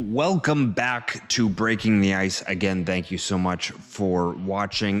Welcome back to Breaking the Ice. Again, thank you so much for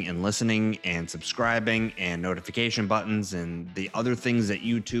watching and listening and subscribing and notification buttons and the other things that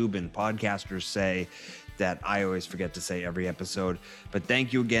YouTube and podcasters say that I always forget to say every episode. But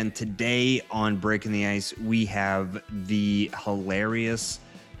thank you again. Today on Breaking the Ice, we have the hilarious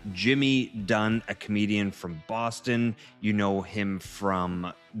Jimmy Dunn, a comedian from Boston. You know him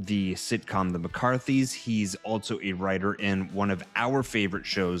from the sitcom The McCarthys. He's also a writer in one of our favorite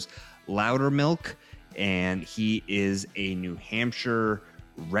shows, Loudermilk, and he is a New Hampshire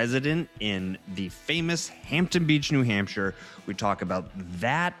resident in the famous Hampton Beach, New Hampshire. We talk about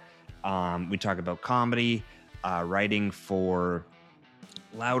that. We talk about comedy, writing for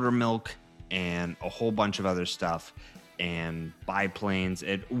Loudermilk, and a whole bunch of other stuff. And biplanes.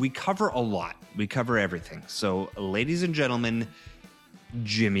 We cover a lot. We cover everything. So, ladies and gentlemen,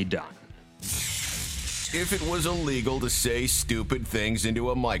 Jimmy Dunn. If it was illegal to say stupid things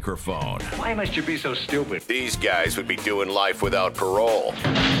into a microphone, why must you be so stupid? these guys would be doing life without parole.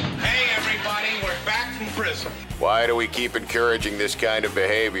 Hey, everybody, we're back from prison. Why do we keep encouraging this kind of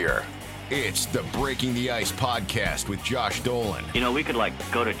behavior? It's the Breaking the Ice podcast with Josh Dolan. You know, we could,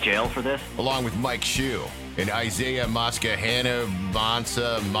 go to jail for this. Along with Mike Shue and Isaiah Moskahana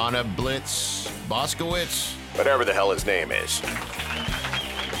Bonsa Monablitz Boskowitz, whatever the hell his name is.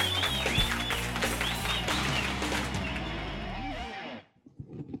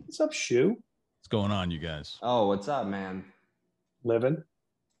 What's up, Shue? What's going on, you guys? Oh, what's up, man? Living.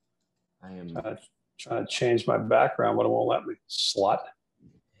 I am Trying to change my background, but it won't let me. Slut.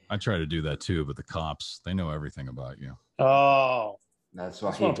 I try to do that too, but the cops, they know everything about you. Oh. That's I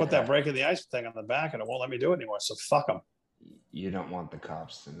why just want to put that Breaking the Ice thing on the back, and it won't let me do it anymore, so fuck them. You don't want the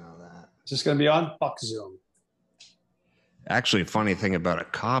cops to know that. Is this going to be on? Fuck Zoom. Actually, funny thing about a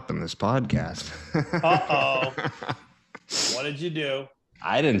cop in this podcast. Uh-oh. What did you do?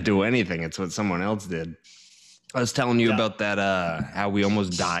 I didn't do anything. It's what someone else did. I was telling you about that, how we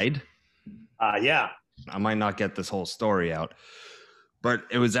almost died. Yeah. I might not get this whole story out, but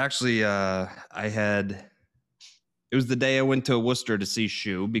it was actually, it was the day I went to Worcester to see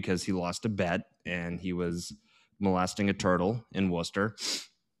Shue because he lost a bet and he was molesting a turtle in Worcester.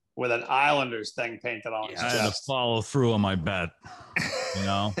 With an Islanders thing painted on his I had to chest. follow through on my bet. You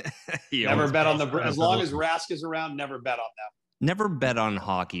know, Never bet on as long as Rask is around, never bet on them. Never bet on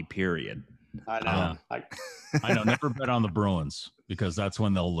hockey, period. I know. I know. Never bet on the Bruins because that's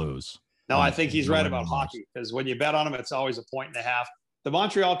when they'll lose. No, I think he's right about hockey because when you bet on them, it's always a point and a half. The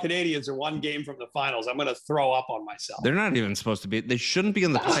Montreal Canadiens are one game from the finals. I'm going to throw up on myself. They're not even supposed to be. They shouldn't be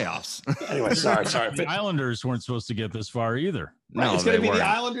in the playoffs. Anyway, sorry. The Islanders weren't supposed to get this far either. Right, it's going to be weren't. the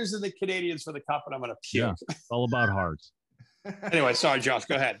Islanders and the Canadians for the cup, and I'm going to puke. Yeah, it's all about hearts. Anyway, sorry, Josh.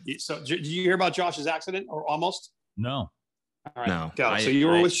 Go ahead. So, did you hear about Josh's accident or almost? No. All right. No, Go. So you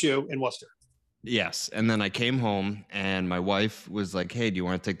were with Shue in Worcester. Yes. And then I came home and my wife was like, hey, do you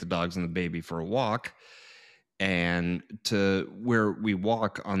want to take the dogs and the baby for a walk? And to where we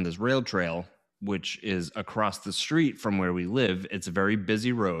walk on this rail trail, which is across the street from where we live, it's a very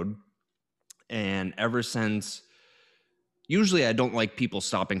busy road. And ever since, usually I don't like people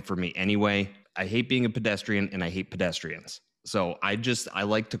stopping for me anyway. I hate being a pedestrian and I hate pedestrians. So I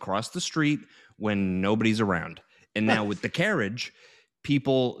like to cross the street when nobody's around. And now with the carriage,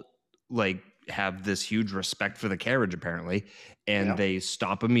 people have this huge respect for the carriage apparently, and they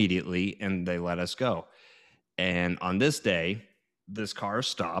stop immediately and they let us go. And on this day, this car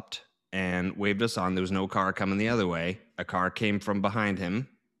stopped and waved us on. There was no car coming the other way. A car came from behind him,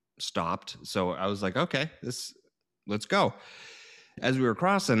 stopped. So I was like, okay, let's go. As we were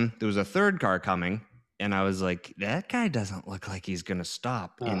crossing, there was a third car coming. And I was like, that guy doesn't look like he's going to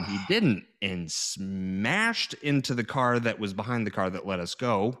stop. And he didn't, and smashed into the car that was behind the car that let us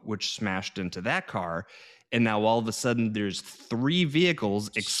go, which smashed into that car. And now all of a sudden there's 3 vehicles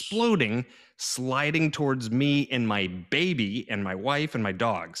exploding, sliding towards me and my baby and my wife and my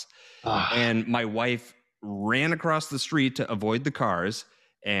dogs. And my wife ran across the street to avoid the cars.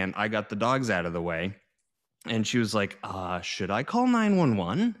 And I got the dogs out of the way. And she was like, should I call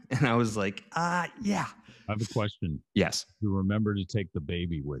 911? And I was like, yeah. I have a question. Yes. You remember to take the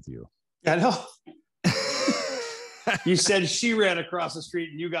baby with you. I know. You said she ran across the street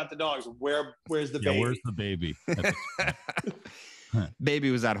and you got the dogs. Where's the baby? Where's the baby?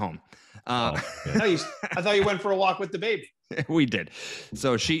 Baby was at home. No, I thought you went for a walk with the baby. We did.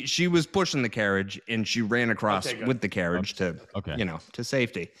 So she was pushing the carriage and she ran across with the carriage to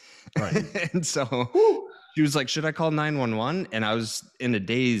safety. Right. And so she was like, should I call 911? And I was in a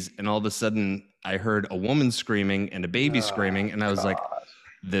daze, and all of a sudden I heard a woman screaming and a baby screaming. And I was like,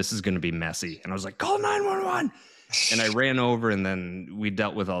 this is going to be messy. And I was like, call 911. And I ran over, and then we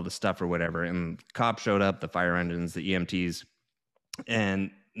dealt with all the stuff or whatever. And cops showed up, the fire engines, the EMTs,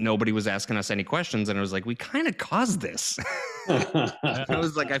 and nobody was asking us any questions. And I was like, we kind of caused this. I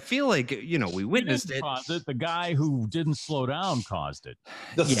was like, I feel like, we witnessed it. The guy who didn't slow down caused it.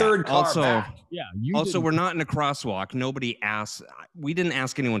 The third car also, back. Yeah. We're not in a crosswalk. Nobody asked. We didn't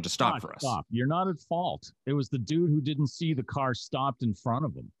ask anyone to stop for us. Stop. You're not at fault. It was the dude who didn't see the car stopped in front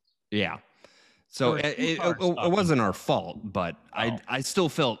of him. Yeah. So it wasn't our fault, but no. I still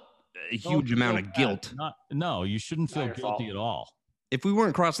felt a huge amount of guilt. No, you shouldn't feel guilty at all. If we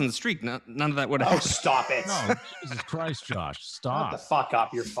weren't crossing the street, none of that would have happened. Oh, stop it. No, Jesus Christ, Josh. Stop. Shut the fuck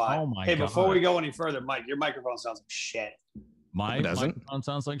up. You're fine. Oh, my God. Hey, before we go any further, Mike, your microphone sounds like shit. My microphone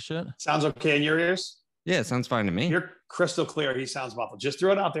sounds like shit? Sounds okay in your ears? Yeah, it sounds fine to me. You're crystal clear. He sounds muffled. Just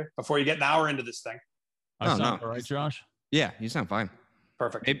throw it out there before you get an hour into this thing. I sound all right, Josh? Yeah, you sound fine.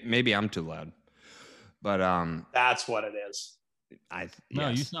 Perfect. Maybe I'm too loud. But that's what it is. No,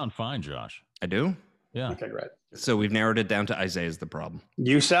 you sound fine, Josh. I do? Yeah. Okay, great. So we've narrowed it down to Isaiah's the problem.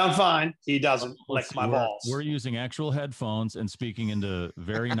 You sound fine. He doesn't lick my balls. We're using actual headphones and speaking into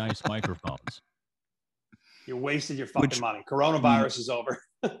very nice microphones. You wasted your fucking money. Coronavirus is over.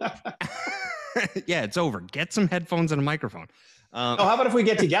 Yeah, it's over. Get some headphones and a microphone. How about if we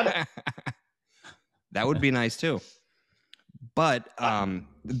get together? That would be nice too. But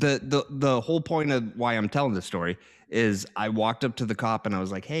the whole point of why I'm telling this story is I walked up to the cop and I was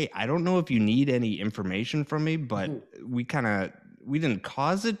like, hey, I don't know if you need any information from me, but we didn't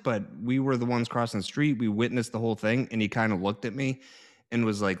cause it, but we were the ones crossing the street. We witnessed the whole thing. And he kind of looked at me and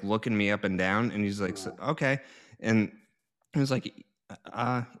was like looking me up and down. And he's like, okay. And he was like,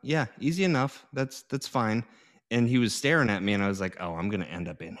 yeah, easy enough. That's fine. And he was staring at me, and I was like, "Oh, I'm gonna end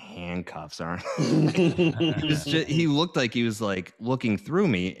up in handcuffs, aren't I?" He looked like he was like looking through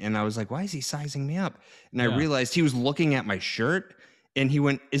me, and I was like, "Why is he sizing me up?" And I realized he was looking at my shirt, and he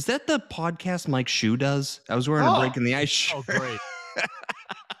went, "Is that the podcast Mike Shue does?" I was wearing a Break in the Ice shirt. Oh, great.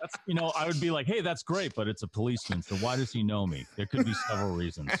 That's, I would be like, "Hey, that's great," but it's a policeman, so why does he know me? There could be several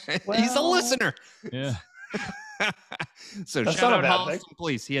reasons. He's a listener. Yeah. So shout out Holliston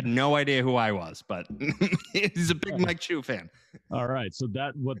Police. He had no idea who I was, but he's a big Mike Shue fan. All right. So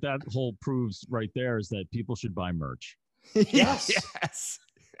what that whole proves right there is that people should buy merch. Yes.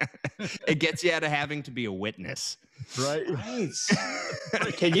 It gets you out of having to be a witness. Right.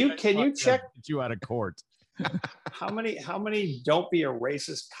 Can you check? Get you out of court. How many "Don't Be a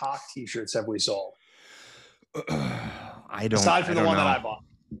Racist" cock T-shirts have we sold? I don't. Aside from the one that I bought.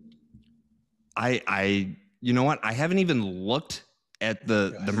 You know what? I haven't even looked at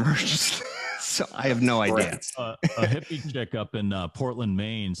the merch, so I have no idea. A hippie chick up in Portland,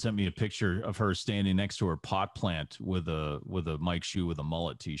 Maine, sent me a picture of her standing next to her pot plant with a Mike Shue with a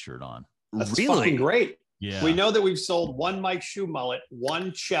mullet T-shirt on. That's fucking great. Yeah, we know that we've sold one Mike Shue mullet,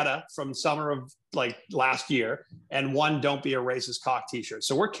 one Cheddar from summer of last year, and one "Don't Be a Racist" cock T-shirt.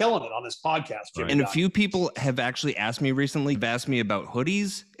 So we're killing it on this podcast, Jimmy. And a few people have actually asked me recently, asked me about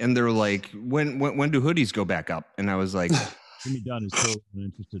hoodies, and they're like, "When do hoodies go back up?" And I was like, Jimmy Dunn is totally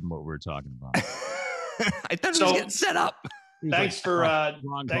interested in what we're talking about. I thought it was getting set up. Thanks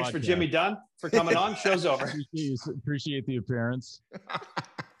for Jimmy Dunn for coming on. Show's over. Appreciate the appearance.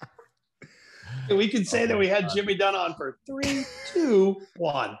 We can say that we had Jimmy Dunn on for 3, 2,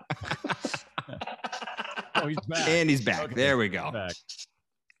 1. Oh, he's back. And he's back. Okay. There we go.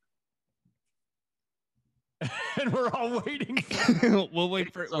 And we're all waiting. We'll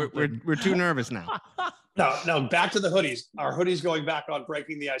wait for we're too nervous now. No, back to the hoodies. Our hoodies going back on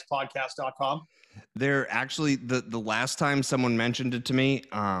breakingtheicepodcast.com. They're actually the last time someone mentioned it to me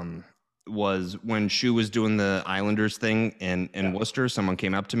was when Shue was doing the Islanders thing in Worcester. Someone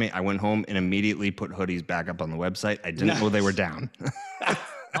came up to me. I went home and immediately put hoodies back up on the website. I didn't know they were down.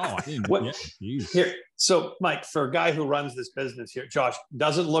 I didn't. Here, so Mike, for a guy who runs this business here, Josh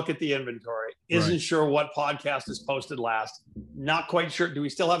doesn't look at the inventory, isn't sure what podcast is posted last, not quite sure. Do we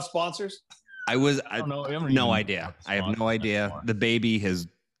still have sponsors? I have no idea. I have no idea. Anymore. The baby has.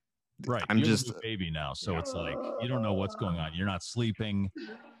 Right. I'm just a baby now, so it's like you don't know what's going on. You're not sleeping.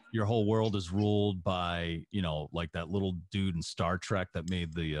 Your whole world is ruled by, like that little dude in Star Trek that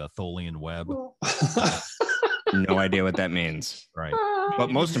made the Tholian web. No idea what that means. Right.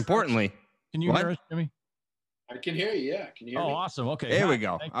 But most importantly, can you hear us, Jimmy? I can hear you. Yeah. Can you hear me? Oh, awesome. Okay. There we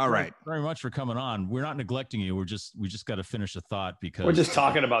go. All right. Very much for coming on. We're not neglecting you. We just got to finish a thought because we're just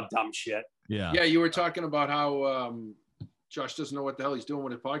talking about dumb shit. Yeah. Yeah. You were talking about how Josh doesn't know what the hell he's doing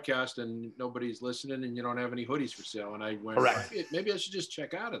with his podcast and nobody's listening and you don't have any hoodies for sale. And I went, maybe I should just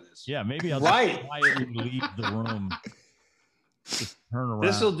check out of this. Yeah, maybe I'll quietly leave the room. Turn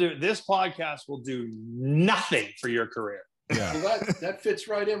around. This podcast will do nothing for your career. Yeah. Well, that fits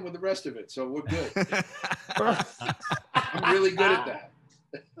right in with the rest of it, so we're good. I'm really good at that.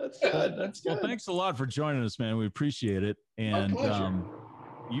 That's good. That's good. Well, thanks a lot for joining us, man. We appreciate it. And My pleasure.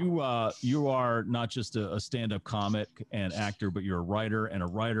 you are not just a stand-up comic and actor, but you're a writer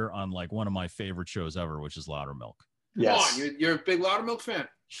on like one of my favorite shows ever, which is Loudermilk. Yes. Come on, you're a big Loudermilk fan.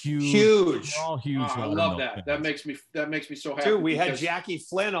 Huge. We're all huge. I love that. That makes me so happy. Dude, we had Jackie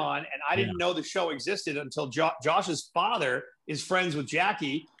Flynn on, and I didn't know the show existed until Josh's father is friends with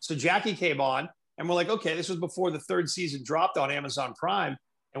Jackie. So Jackie came on, and we're like, okay, this was before the third season dropped on Amazon Prime,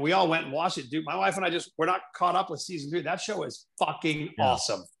 and we all went and watched it. Dude, my wife and I we're not caught up with season 3. That show is fucking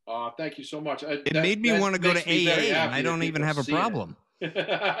awesome. Thank you so much. It made me want to go to AA, and I don't even have a problem.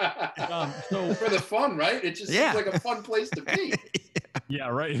 So for the fun, right? It just seems like a fun place to be. Yeah,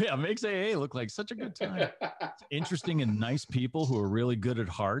 right. Yeah, makes AA look like such a good time. Interesting and nice people who are really good at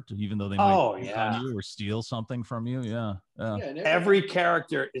heart, even though they might pick on you or steal something from you. Yeah. Every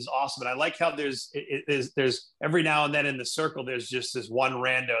character is awesome, and I like how there's every now and then in the circle there's just this one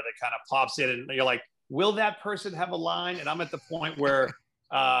rando that kind of pops in, and you're like, will that person have a line? And I'm at the point where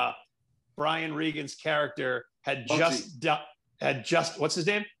Brian Regan's character had just what's his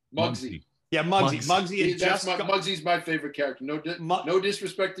name? Muggsy. Yeah, Muggsy. Muggsy's my favorite character. No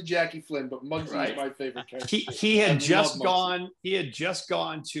disrespect to Jackie Flynn, but Muggsy is my favorite character. He had just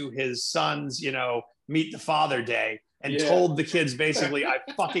gone to his son's, meet the father day and told the kids basically, I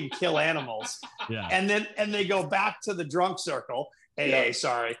fucking kill animals. Yeah. And they go back to the drunk circle, AA,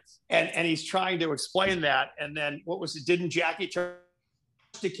 sorry. And he's trying to explain that. And then didn't Jackie try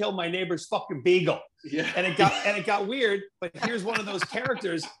to kill my neighbor's fucking beagle? Yeah. And it got weird, but here's one of those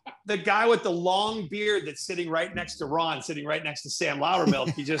characters, the guy with the long beard that's sitting right next to Ron, sitting right next to Sam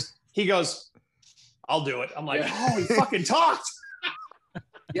Loudermilk. He goes, I'll do it. I'm like, oh, he fucking talked.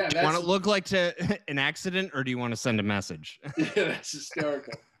 Yeah, do you want to look like an accident, or do you want to send a message? Yeah, that's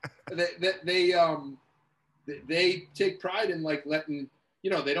hysterical. They take pride in like letting,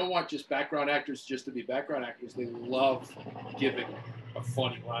 they don't want just background actors just to be background actors. They love giving a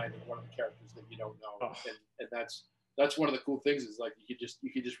funny line in one of the characters that you don't know, and that's one of the cool things is like you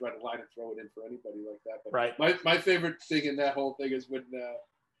could just write a line and throw it in for anybody like that. But right. My favorite thing in that whole thing is when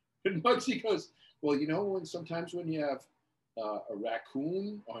Muggsy goes, well, sometimes when you have a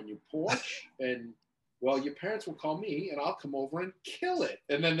raccoon on your porch, and well, your parents will call me and I'll come over and kill it.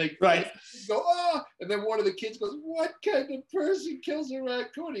 And then they go, oh, and then one of the kids goes, what kind of person kills a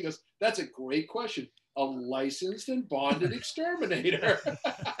raccoon? He goes, that's a great question. A licensed and bonded exterminator.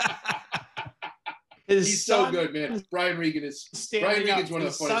 He's so good, man. Brian Regan's one of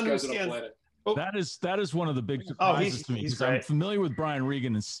the funniest guys on the planet. That is one of the big surprises to me, because I'm familiar with Brian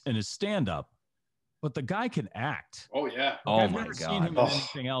Regan and his stand-up, but the guy can act. Oh yeah. I've never seen him in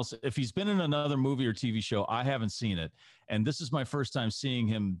anything else. If he's been in another movie or TV show, I haven't seen it, and this is my first time seeing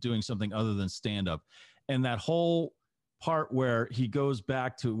him doing something other than stand-up. And that whole part where he goes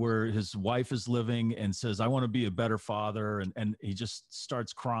back to where his wife is living and says, I want to be a better father. And he just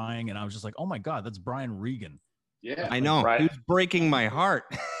starts crying. And I was just like, oh my God, that's Brian Regan. Yeah. I know. Right. He's breaking my heart.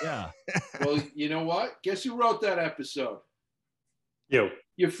 Yeah. Well, you know what? Guess who wrote that episode? You.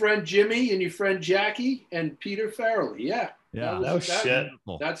 Your friend Jimmy and your friend Jackie and Peter Farrelly. Yeah. Yeah. Shit.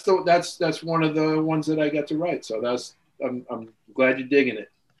 That's one of the ones that I got to write. So I'm glad you're digging it.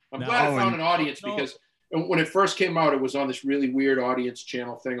 I'm glad I found an audience because when it first came out, it was on this really weird audience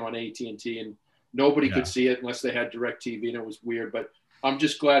channel thing on AT&T, and nobody could see it unless they had DirecTV, and it was weird. But I'm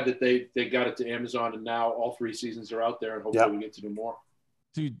just glad that they got it to Amazon, and now all 3 seasons are out there, and hopefully we get to do more.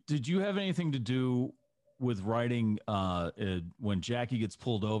 Did you have anything to do with writing when Jackie gets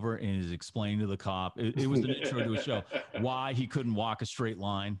pulled over and is explained to the cop? It was an intro to a show why he couldn't walk a straight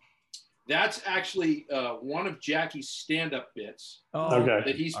line. That's actually one of Jackie's stand-up bits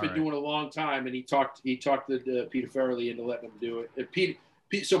that he's been doing a long time, and he talked to Peter Farrelly into letting him do it. Peter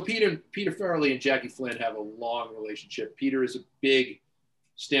Farrelly and Jackie Flynn have a long relationship. Peter is a big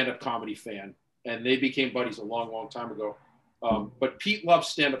stand-up comedy fan, and they became buddies a long, long time ago. But Pete loves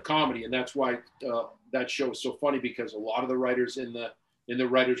stand-up comedy, and that's why that show is so funny, because a lot of the writers in the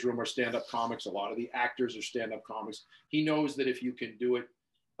writers' room are stand-up comics. A lot of the actors are stand-up comics. He knows that if you can do it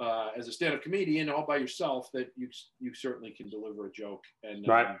as a stand-up comedian all by yourself, that you certainly can deliver a joke. And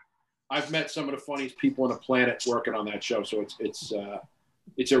I've met some of the funniest people on the planet working on that show, so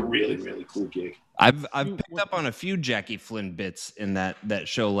it's a really, really cool gig. I've picked up on a few Jackie Flynn bits in that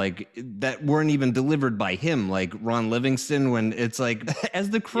show, like that weren't even delivered by him, like Ron Livingston, when it's like, as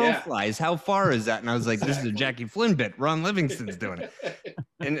the crow flies, how far is that? And I was like, this is a Jackie Flynn bit. Ron Livingston's doing it.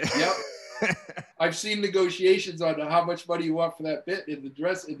 And I've seen negotiations on how much money you want for that bit in the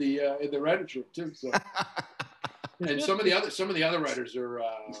writers' room too. So, and some of the other writers are.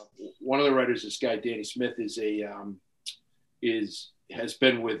 One of the writers, this guy Danny Smith, has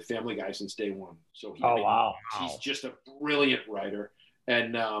been with Family Guy since day one. So he's just a brilliant writer.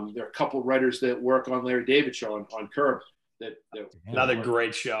 And there are a couple of writers that work on Larry David show on Curb. Another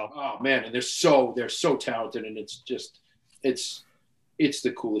great show. Oh man, and they're so talented, and it's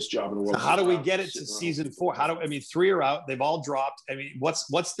the coolest job in the world. So how do we get it to season 4? 3 are out. They've all dropped. I mean,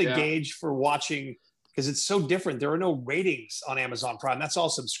 what's the gauge for watching? Because it's so different. There are no ratings on Amazon Prime. That's all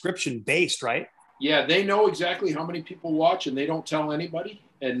subscription based, right? Yeah, they know exactly how many people watch, and they don't tell anybody.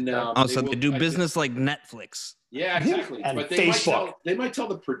 And they do business like Netflix. Yeah, exactly. And but Facebook. They might tell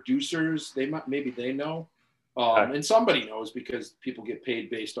the producers. Maybe they know, and somebody knows because people get paid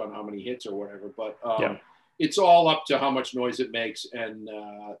based on how many hits or whatever. But it's all up to how much noise it makes. And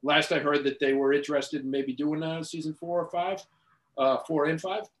last I heard that they were interested in maybe doing season 4 or 5, 4 and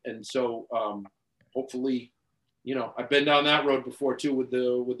 5. And so hopefully, I've been down that road before too with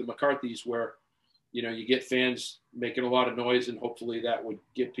the McCarthys, where you get fans making a lot of noise, and hopefully that would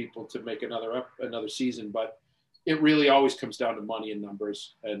get people to make another season. But it really always comes down to money and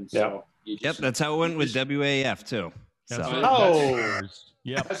numbers. And so that's how it went with WAF too. That's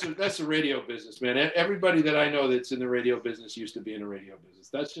the radio business, man. Everybody that I know that's in the radio business used to be in the radio business.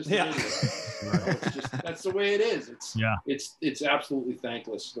 That's just that's the way it is. It's absolutely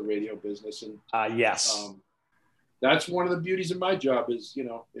thankless, the radio business. And that's one of the beauties of my job is,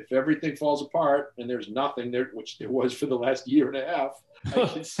 if everything falls apart and there's nothing there, which there was for the last year and a half,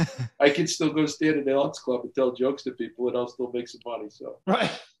 I can still go stand at the Elks Club and tell jokes to people, and I'll still make some money. So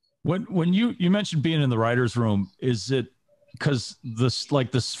when you mentioned being in the writer's room, is it because this,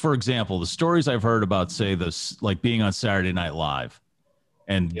 for example, the stories I've heard about, say, this, like being on Saturday Night Live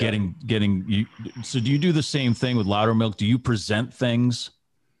and getting you. So do you do the same thing with Loudermilk? Do you present things?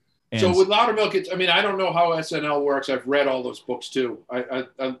 So with Loudermilk, I don't know how SNL works. I've read all those books too.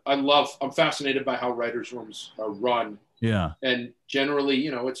 I'm fascinated by how writers' rooms are run. Yeah. And generally,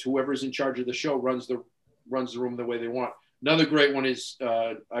 it's whoever's in charge of the show runs the room the way they want. Another great one is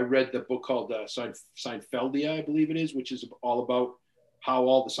I read the book called Seinfeldia, I believe it is, which is all about how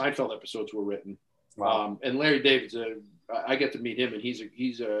all the Seinfeld episodes were written. Wow. And Larry David's I get to meet him, and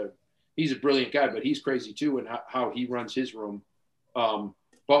he's a brilliant guy, but he's crazy too, and how he runs his room.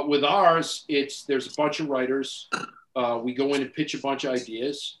 But with ours, there's a bunch of writers. We go in and pitch a bunch of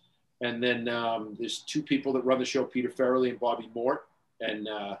ideas, and then there's 2 people that run the show, Peter Farrelly and Bobby Mort, and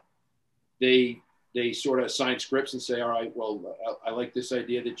they sort of assign scripts and say, all right, well, I like this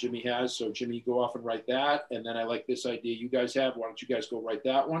idea that Jimmy has, so Jimmy, go off and write that, and then I like this idea you guys have. Why don't you guys go write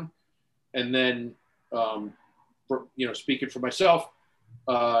that one? And then, speaking for myself,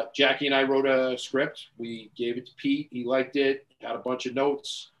 Jackie and I wrote a script. We gave it to Pete. He liked it. Had a bunch of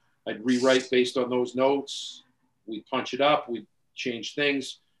notes. I'd rewrite based on those notes. We punch it up. We change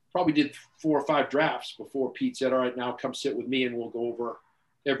things. Probably did 4 or 5 drafts before Pete said, all right, now come sit with me and we'll go over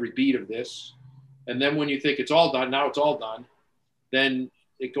every beat of this. And then when you think it's all done, now it's all done, then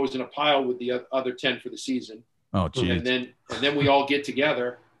it goes in a pile with the other 10 for the season. Oh, geez. And then we all get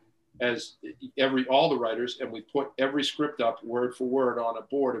together as all the writers, and we put every script up word for word on a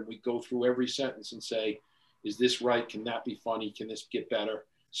board, and we go through every sentence and say, is this right? Can that be funny? Can this get better?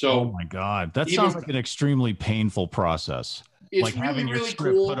 So, oh my God, that sounds like an extremely painful process. It's like having your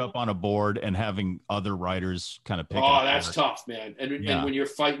script put up on a board and having other writers kind of pick it up. Oh, that's tough, man. And when you're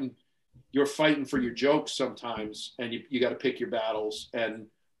fighting for your jokes sometimes, and you got to pick your battles.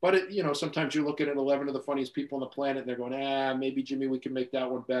 But sometimes you're looking at 11 of the funniest people on the planet, and they're going, maybe Jimmy, we can make that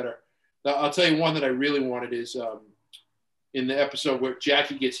one better. I'll tell you one that I really wanted is in the episode where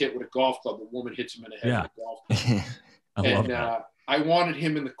Jackie gets hit with a golf club. The woman hits him in the head with a golf club. I wanted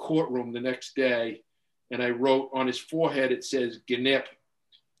him in the courtroom the next day, and I wrote on his forehead, it says Gnip,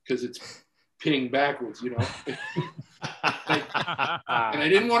 because it's pinning backwards, And I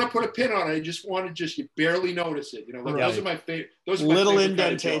didn't want to put a pin on it. I just wanted you barely notice it. Those are my favorite. Those are my little favorite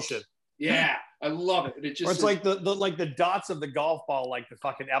indentation. Kind of yeah, I love it. And it just or it's like the dots of the golf ball, like the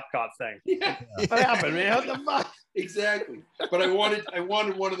fucking Epcot thing. Yeah. What happened, man? What the fuck? Exactly. But I wanted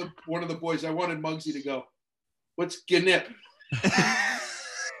one of the boys. I wanted Muggsy to go, "What's Gnip?"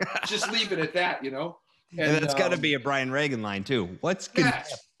 Just leave it at that, And that's got to be a Brian Reagan line too. What's Gnip? Yeah,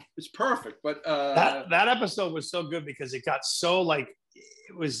 it's perfect. But that episode was so good because it got so it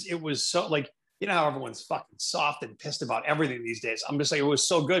was so how everyone's fucking soft and pissed about everything these days. I'm just saying it was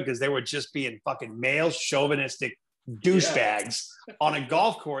so good because they were just being fucking male chauvinistic douchebags on a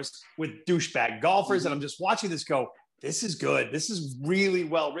golf course with douchebag golfers. And I'm just watching this go, this is good. This is really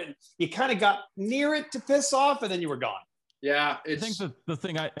well written. You kind of got near it to piss off, and then you were gone. Yeah, I think the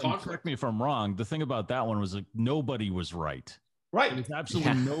thing correct me if I'm wrong. The thing about that one was like nobody was right. Right. There's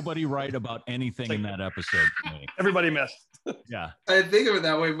absolutely nobody right about anything in that episode to me. Everybody missed. Yeah. I didn't think of it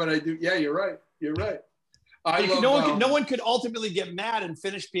that way, but I do. Yeah, you're right. You're right. No one could ultimately get mad and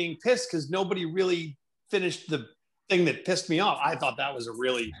finish being pissed because nobody really finished the thing that pissed me off. I thought that was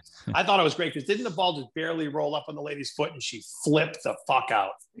I thought it was great because didn't the ball just barely roll up on the lady's foot and she flipped the fuck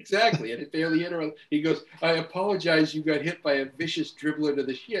out? Exactly. And it barely hit her. He goes, I apologize. You got hit by a vicious dribbler to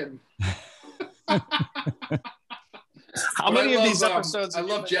the shin. How many of these episodes? I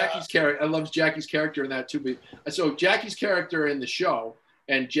love Jackie's character. I love Jackie's character in that too. So Jackie's character in the show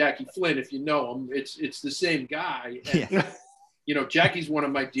and Jackie Flynn, if you know him, it's the same guy. And, you know, Jackie's one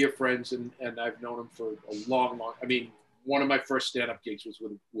of my dear friends, and I've known him for a long. I mean, one of my first stand-up gigs was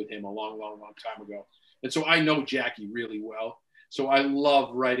with him a long time ago, and so I know Jackie really well. So I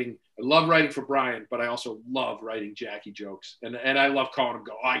love writing. I love writing for Brian, but I also love writing Jackie jokes, and I love calling him.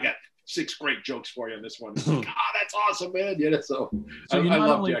 I got 6 great jokes for you on this one. Like, that's awesome, man. Yeah, so I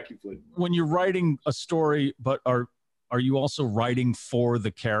love Jackie Flynn. When you're writing a story, but are you also writing for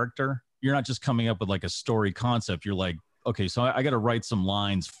the character? You're not just coming up with like a story concept. You're like, okay, so I got to write some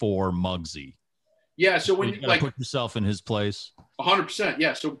lines for Muggsy. Yeah, so when you like put yourself in his place. 100%,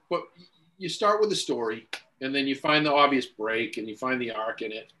 yeah. So, but you start with a story, and then you find the obvious break, and you find the arc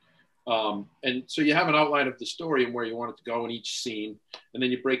in it. And so you have an outline of the story and where you want it to go in each scene, and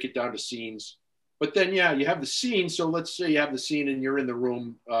then you break it down to scenes. But then, yeah, you have the scene. So let's say you have the scene and you're in the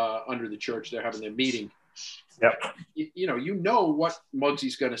room under the church. They're having their meeting. Yep. You know what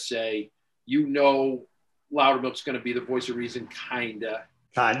Muggsy's going to say. You know Loudermilk's going to be the voice of reason, kind of.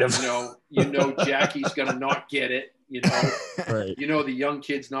 You know Jackie's going to not get it. You know, right. You know the young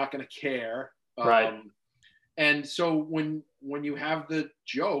kid's not going to care. Right. And so when you have the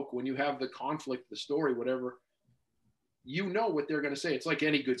joke, when you have the conflict, the story, whatever, you know what they're going to say. It's like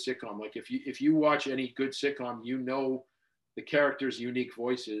any good sitcom. Like if you watch any good sitcom, you know the characters' unique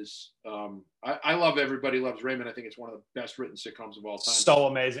voices. I love Everybody Loves Raymond. I think it's one of the best written sitcoms of all time. So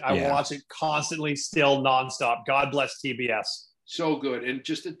amazing. I watch it constantly, still nonstop. God bless TBS. So good. And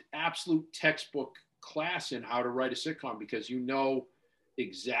just an absolute textbook class in how to write a sitcom, because you know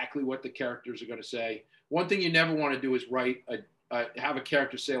exactly what the characters are going to say. One thing you never want to do is have a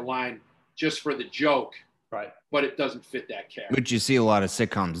character say a line just for the joke, right? But it doesn't fit that character. Which you see a lot of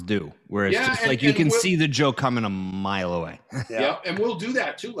sitcoms do, where it's just like you can see the joke coming a mile away. Yeah, and we'll do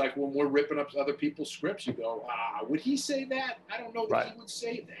that too. Like when we're ripping up other people's scripts, you go, would he say that? I don't know that he would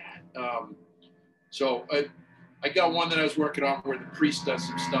say that. So I got one that I was working on where the priest does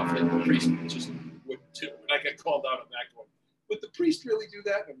some stuff that the priest just wouldn't do, and I got called out on that one. Would the priest really do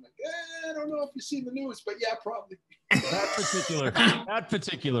that? And I'm like, I don't know if you've seen the news, but yeah, probably. That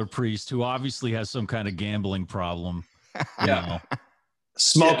particular priest, who obviously has some kind of gambling problem,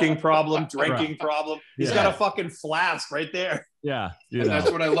 smoking problem, drinking problem. He's got a fucking flask right there. Yeah, and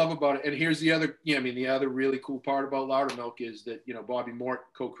that's what I love about it. And here's the other, the other really cool part about Loudermilk is that Bobby Mort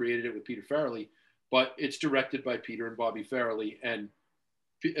co-created it with Peter Farrelly, but it's directed by Peter and Bobby Farrelly, and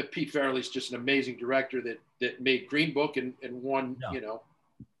Pete Farrelly's just an amazing director that made Green Book and won,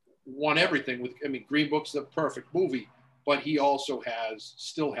 won everything with. Green Book's the perfect movie, but he also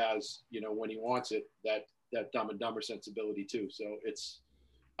still has, when he wants it, that Dumb and Dumber sensibility too. So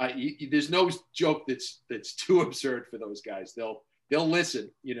there's no joke that's too absurd for those guys. They'll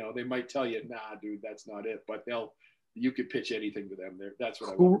listen. They might tell you, nah, dude, that's not it, but you could pitch anything to them. That's what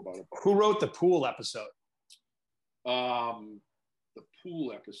I love about it. Who wrote the pool episode? The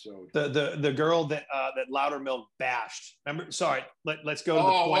pool episode. The girl that Loudermilk bashed. Remember? Sorry. Let's go to the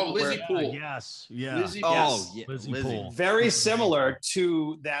point. Lizzie Poole. Yes. Lizzie, Lizzie Poole. Very similar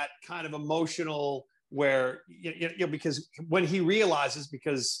to that kind of emotional where because when he realizes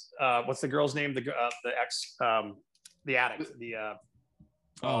what's the girl's name? The ex the addict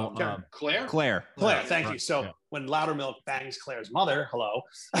Claire. Claire. Thank you. So when Loudermilk bangs Claire's mother, hello.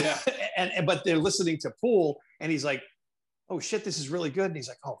 Yeah. but they're listening to Poole, and he's like, oh shit, this is really good. And he's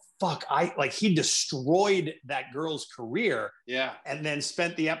like, oh fuck, he destroyed that girl's career. Yeah. And then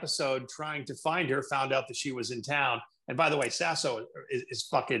spent the episode trying to find her, found out that she was in town. And by the way, Sasso is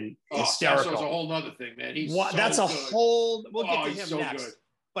fucking hysterical. Sasso's a whole nother thing, man. That's a whole, we'll get to him so next. Good.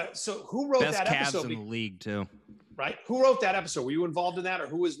 But so who wrote Best that episode? Cavs in the league too. Right? Who wrote that episode? Were you involved in that, or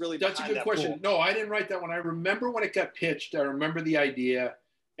who was really behind that? That's a good question. Pool? No, I didn't write that one. I remember when it got pitched. I remember the idea.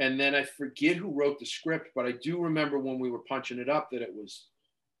 And then I forget who wrote the script, but I do remember when we were punching it up that it was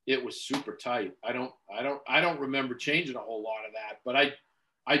super tight. I don't remember changing a whole lot of that, but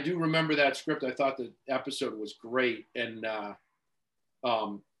I do remember that script. I thought the episode was great. And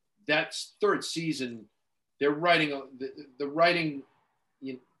that's third season. They're writing, the writing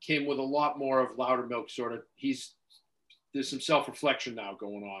came with a lot more of Loudermilk sort of. There's some self-reflection now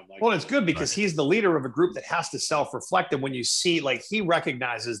going on. Like, well, it's good because he's the leader of a group that has to self-reflect. And when you see, like, he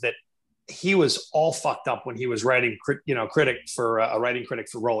recognizes that he was all fucked up when he was writing, a writing critic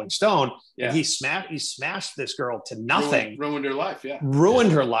for Rolling Stone. Yeah. And he smashed this girl to nothing. Ruined her life. Yeah.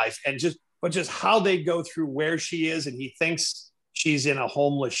 Ruined her life. And just how they go through where she is. And he thinks she's in a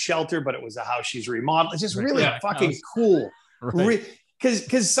homeless shelter, but it was a house she's remodeled. It's just really fucking cool. Right.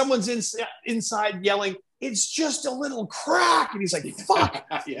 Because someone's inside yelling, "It's just a little crack," and he's like, "Fuck!"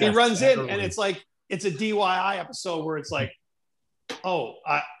 He runs in, and it's like it's a DIY episode where it's like, "Oh,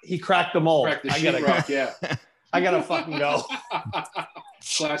 he cracked the mold. I gotta I gotta fucking go."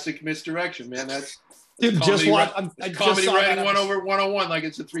 Classic misdirection, man. That's dude. Just watch. Comedy writing 101, like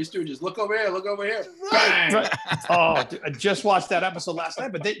it's the Three Stooges. Look over here. Look over here. Bang. Right. Oh, dude, I just watched that episode last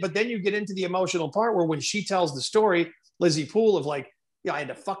night. But then you get into the emotional part where when she tells the story, Lizzie Poole, of like, I had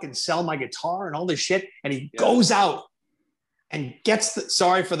to fucking sell my guitar and all this shit. And he goes out and gets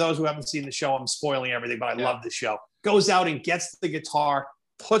sorry for those who haven't seen the show, I'm spoiling everything, but I love the show. Goes out and gets the guitar,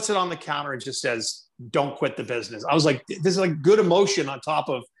 puts it on the counter and just says, "Don't quit the business." I was like, this is like good emotion on top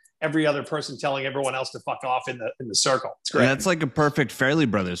of every other person telling everyone else to fuck off in the circle. It's great. And that's like a perfect Fairley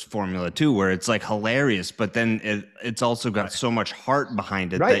Brothers formula too, where it's like hilarious, but then it's also got so much heart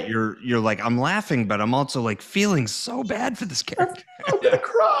behind it that you're like, I'm laughing, but I'm also like feeling so bad for this character. I'm gonna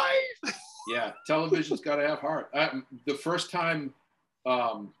cry. Yeah, television's got to have heart. The first time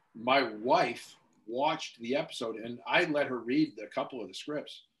my wife watched the episode, and I let her read a couple of the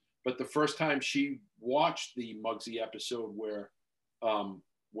scripts, but the first time she watched the Muggsy episode where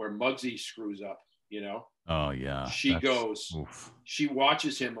Muggsy screws up, Oh yeah. She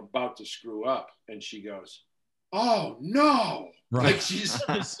watches him about to screw up, and she goes, "Oh no!" Right. Like she's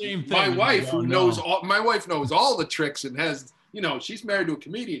the same thing. My wife knows all the tricks and has, she's married to a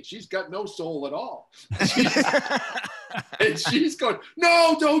comedian. She's got no soul at all. And she's going,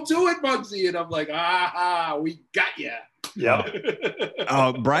 "No, don't do it, Muggsy." And I'm like, we got ya. Yeah.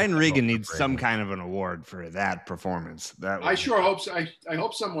 Oh, Brian Regan needs some kind of an award for that performance. I sure hope so. I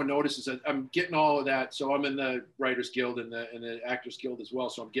hope someone notices it. I'm getting all of that. So I'm in the Writers Guild and the Actors Guild as well.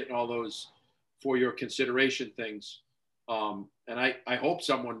 So I'm getting all those for your consideration things. And I hope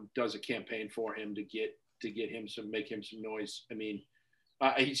someone does a campaign for him to get him make him some noise. I mean,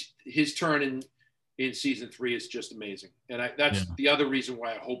 his turn in season 3 is just amazing. And that's the other reason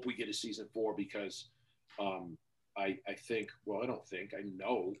why I hope we get a season 4, because I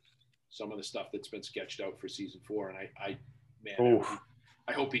know some of the stuff that's been sketched out for season 4, and I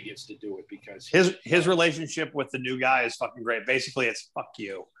hope he gets to do it, because his relationship with the new guy is fucking great. Basically, it's fuck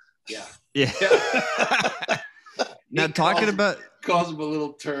you. Yeah. Now calls him a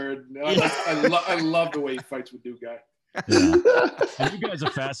little turd. I love the way he fights with new guy. Yeah. New guy's a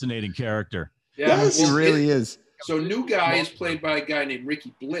fascinating character. Yeah, he really is. So New Guy is played by a guy named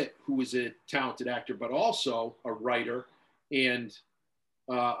Ricky Blitt, who is a talented actor, but also a writer. And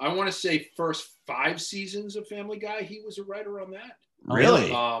I want to say first 5 seasons of Family Guy, he was a writer on that.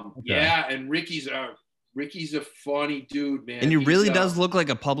 Really? Okay. Yeah, and Ricky's a funny dude, man. And he really does look like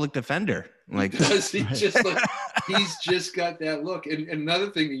a public defender. Like, he's just got that look. And another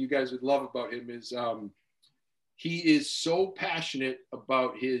thing that you guys would love about him is he is so passionate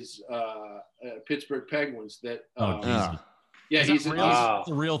about his Pittsburgh Penguins that it's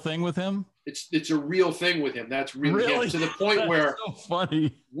a real thing with him. It's a real thing with him. That's really him, to the point where so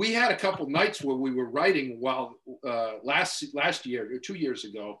funny. We had a couple nights where we were writing while last year or 2 years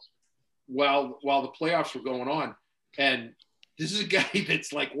ago, while the playoffs were going on, and this is a guy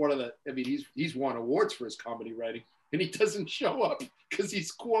that's like he's won awards for his comedy writing, and he doesn't show up because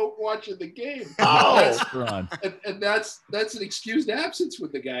he's quote watching the game. Oh, and that's an excused absence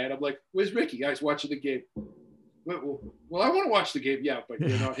with the guy. And I'm like, "Where's Ricky? Guys, watching the game." Well, I want to watch the game, but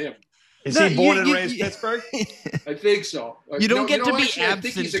you're not him. Is he born and raised Pittsburgh? I think so. You don't get to be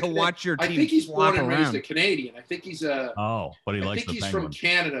absent to watch your team. I think he's born and raised around. a Canadian. I think he's but he likes the Penguins. I think he's from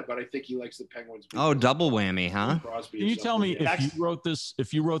Canada, but I think he likes the Penguins. Oh, double whammy, huh? Can you tell me if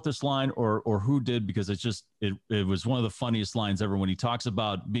you wrote this line or who did? Because it was one of the funniest lines ever when he talks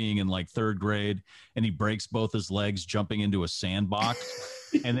about being in like 3rd grade and he breaks both his legs jumping into a sandbox,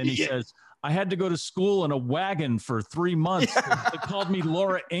 and then he says, "I had to go to school in a wagon for 3 months. They called me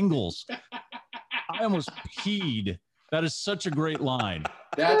Laura Ingalls." I almost peed That is such a great line.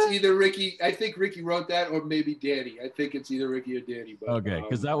 That's either Ricky. I think Ricky wrote that, or maybe Danny. I think it's either Ricky or Danny. But, okay,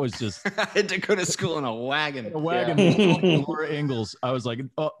 because that was just. I had to go to school in a wagon. A wagon. Yeah. Laura Ingalls. I was like,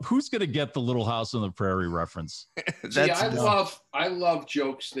 who's gonna get the Little House on the Prairie reference? See, I love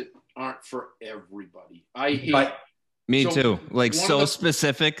jokes that aren't for everybody. Me too. Like so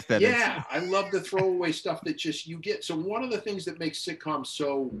specific that. Yeah, I love the throwaway stuff that just you get. So one of the things that makes sitcoms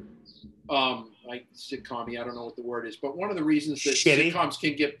so. Like sitcom-y, I don't know what the word is, but one of the reasons that sitcoms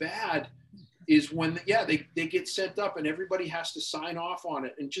can get bad is when, they get sent up and everybody has to sign off on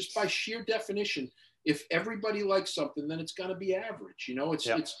it. And just by sheer definition, if everybody likes something, then it's going to be average. You know,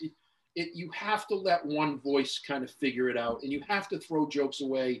 you have to let one voice kind of figure it out, and you have to throw jokes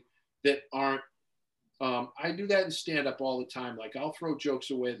away that aren't. I do that in stand-up all the time. Like I'll throw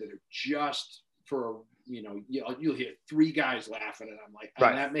jokes away that are just for you'll hear 3 guys laughing, and I'm like,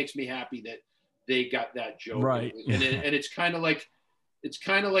 and that makes me happy that they got that joke. Right. And it's kind of like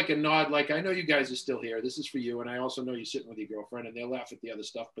a nod. Like, I know you guys are still here. This is for you. And I also know you're sitting with your girlfriend and they'll laugh at the other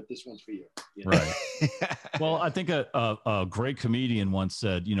stuff, but this one's for you. You know? Right. Well, I think a great comedian once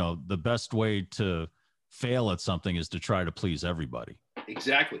said, the best way to fail at something is to try to please everybody.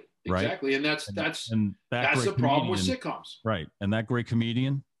 Exactly. Right? Exactly. And that's the problem with sitcoms. Right. And that great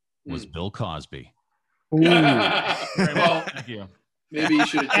comedian was Bill Cosby. Well, thank you. Maybe you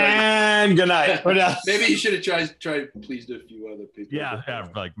should have tried. And good night. Maybe you should have tried pleased a few other people. Yeah,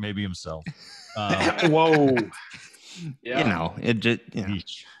 like maybe himself. Whoa. Yeah. It just.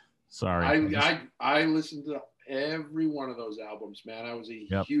 Sorry. I listened to every one of those albums, man. I was a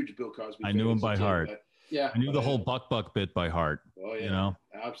huge Bill Cosby fan. I knew him by heart. Yeah. I knew the whole Buck bit by heart. Oh yeah.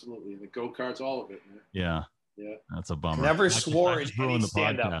 Absolutely. The go-karts, all of it, man. Yeah. Yeah. That's a bummer. Never swore in any the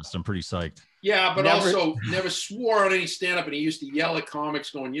stand-up. I'm pretty psyched. Yeah, but also never swore on any stand-up, and he used to yell at comics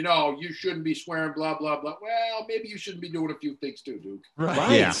going, you shouldn't be swearing, blah, blah, blah. Well, maybe you shouldn't be doing a few things too, Duke.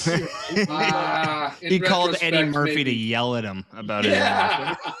 Right. Yeah. He called Eddie Murphy to yell at him about it.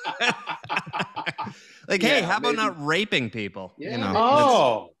 Yeah. Like, hey, how about not raping people?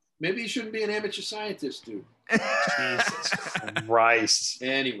 Yeah. Maybe you shouldn't be an amateur scientist, dude. Jesus Christ.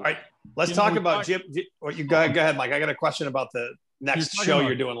 Anyway. All right, let's talk about Jim. Go ahead, Mike. I got a question about the next show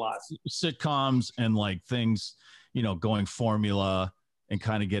you're doing live. Sitcoms and like things, going formula and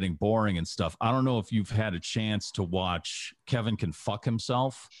kind of getting boring and stuff. I don't know if you've had a chance to watch Kevin Can Fuck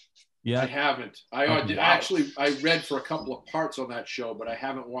Himself yet. I haven't. I read for a couple of parts on that show, but I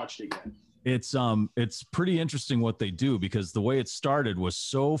haven't watched it yet. It's pretty interesting what they do, because the way it started was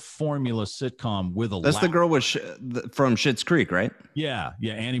so formula sitcom with a That's laugh. The girl from Schitt's Creek, right? Yeah,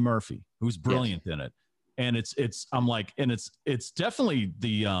 Annie Murphy, who's brilliant in it. And it's definitely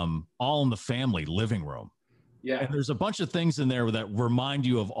the All in the Family living room. Yeah. And there's a bunch of things in there that remind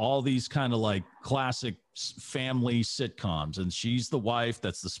you of all these kind of like classic family sitcoms. And she's the wife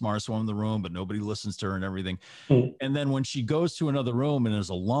that's the smartest one in the room, but nobody listens to her and everything. And then when she goes to another room and is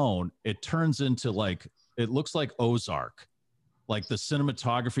alone, it turns into it looks like Ozark. Like the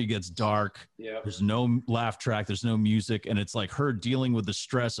cinematography gets dark. Yeah. There's no laugh track. There's no music. And it's like her dealing with the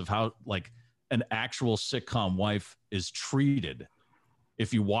stress of how like an actual sitcom wife is treated.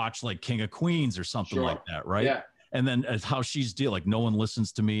 If you watch like King of Queens or something like that, right? Yeah. And then as how she's like, no one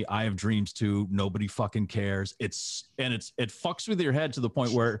listens to me. I have dreams too. Nobody fucking cares. It fucks with your head to the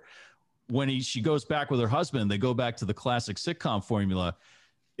point where when she goes back with her husband, they go back to the classic sitcom formula.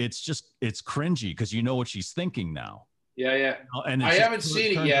 It's cringy because you know what she's thinking now. Yeah, yeah. And I haven't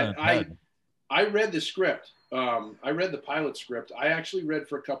seen it yet. I read the script. I read the pilot script. I actually read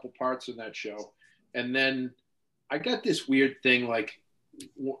for a couple parts in that show, and then I got this weird thing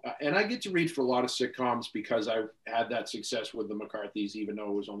and I get to read for a lot of sitcoms because I've had that success with the McCarthys, even though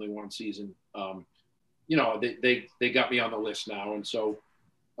it was only one season. They got me on the list now. And so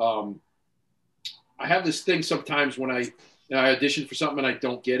I have this thing sometimes when I audition for something and I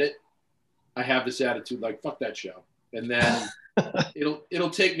don't get it, I have this attitude like, fuck that show. And then it'll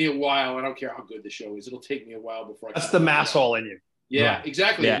take me a while. I don't care how good the show is. It'll take me a while before That's the masshole in you. Yeah, right.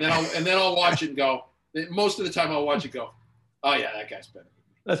 Exactly. Yeah. And then I'll watch it and go, most of the time I'll watch it and go, oh yeah, that guy's better.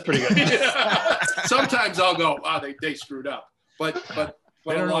 That's pretty good. Sometimes I'll go, they screwed up. But a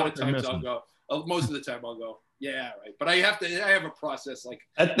lot of times I'll go, most of the time I'll go, yeah, right. But I have a process like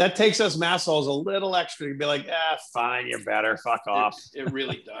that takes us massholes a little extra to be like, fine, you're better. Fuck off. It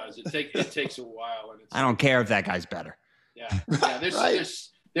really does. It takes a while. And I don't care if that guy's better. Yeah.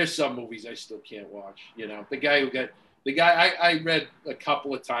 There's some movies I still can't watch. The guy I read a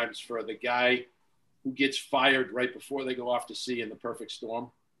couple of times for the guy who gets fired right before they go off to sea in The Perfect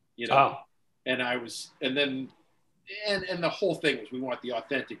Storm, and the whole thing was we want the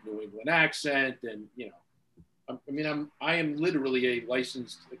authentic New England accent, and I am literally a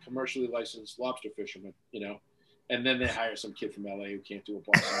commercially licensed lobster fisherman, and then they hire some kid from LA who can't do a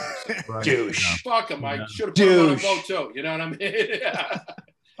Boston accent. Right. Douche. Fuck him. I should have put him on a boat too. You know what I mean?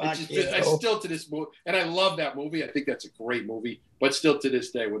 I still to this movie, and I love that movie. I think that's a great movie. But still to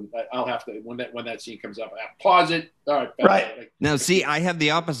this day, when that scene comes up, I pause it. All right. Right. Now, see, I have the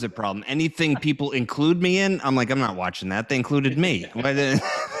opposite problem. Anything people include me in, I'm like, I'm not watching that. They included me. There's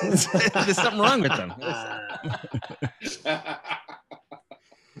something wrong with them.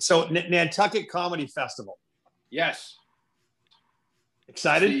 So, Nantucket Comedy Festival. Yes.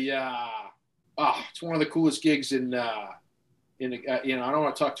 Excited? It's one of the coolest gigs in I don't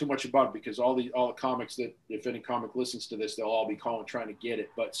want to talk too much about it because all the comics that, if any comic listens to this, they'll all be calling trying to get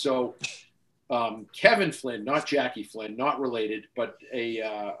it. But so Kevin Flynn, not Jackie Flynn, not related, but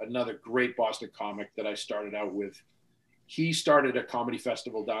another great Boston comic that I started out with. He started a comedy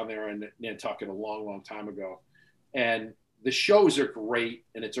festival down there in Nantucket a long, long time ago. And the shows are great,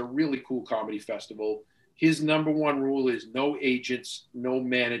 and it's a really cool comedy festival. His number one rule is no agents, no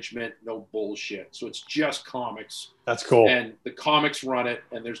management, no bullshit. So it's just comics. That's cool. And the comics run it,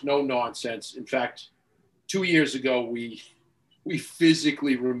 and there's no nonsense. In fact, 2 years ago, we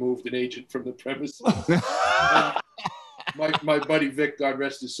physically removed an agent from the premises. my buddy Vic, God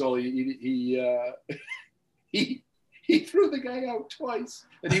rest his soul, he threw the guy out twice,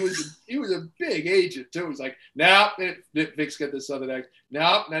 and he was a big agent too. He was like, "No, Vic's got this other next.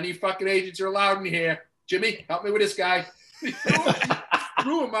 No, none of you fucking agents are allowed in here. Jimmy, help me with this guy." He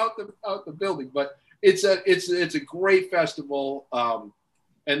threw him out the building. But it's a great festival.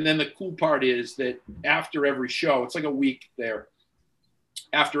 And then the cool part is that after every show, it's like a week there.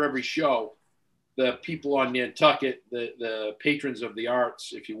 After every show, the people on Nantucket, the patrons of the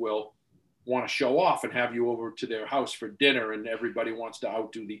arts, if you will, want to show off and have you over to their house for dinner, and everybody wants to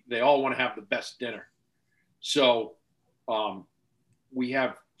they all want to have the best dinner. So we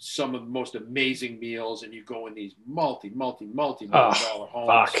have some of the most amazing meals, and you go in these multi-million dollar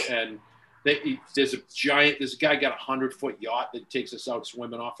homes. Fuck. And there's a guy got a 100-foot yacht that takes us out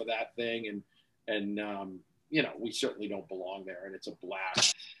swimming off of that thing. And we certainly don't belong there, and it's a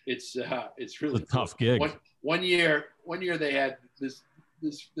blast. It's really a tough gig. One year they had this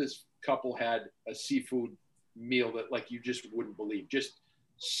couple had a seafood meal that like you just wouldn't believe, just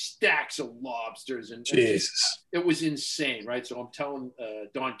stacks of lobsters and Jesus. It was insane, right? So I'm telling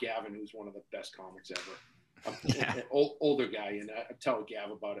Don Gavin, who's one of the best comics ever, an older guy, and I'm telling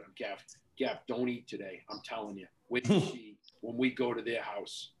Gav about it. Gav, don't eat today. I'm telling you. Wait and see when we go to their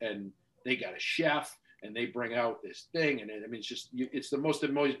house, and they got a chef, and they bring out this thing, and it's the most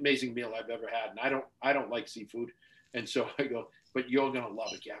amazing meal I've ever had. And I don't like seafood, and so I go, but you're gonna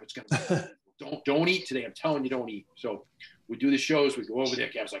love it, Gav. It's gonna be don't eat today. I'm telling you, don't eat. So we do the shows. We go over there.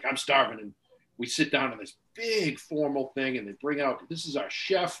 Gav's like, I'm starving, and we sit down on this big formal thing, and they bring out, this is our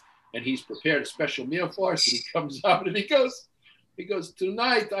chef, and he's prepared a special meal for us. And he comes out and he goes,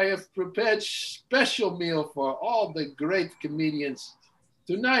 tonight I have prepared special meal for all the great comedians.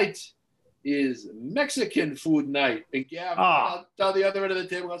 Tonight is Mexican food night. And Gav, down the other end of the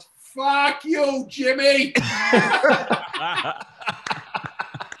table, goes, fuck you, Jimmy.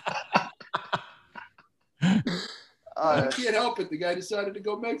 I can't help it. The guy decided to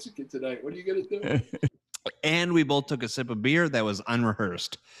go Mexican tonight. What are you going to do? And we both took a sip of beer that was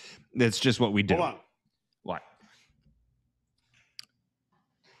unrehearsed. That's just what we do. Hold on. What?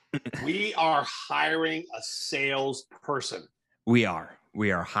 We are hiring a salesperson. We are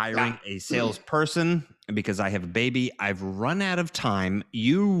hiring a salesperson because I have a baby. I've run out of time.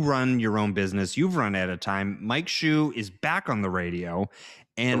 You run your own business. You've run out of time. Mike Shue is back on the radio,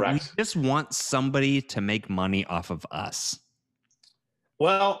 and Correct. We just want somebody to make money off of us.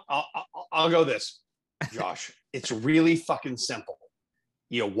 Well, I'll go this, Josh. It's really fucking simple.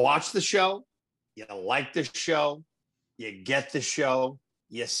 You watch the show, you like the show, you get the show,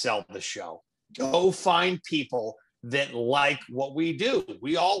 you sell the show. Go find people that like what we do.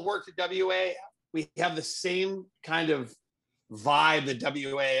 We all work at WAAF. We have the same kind of vibe that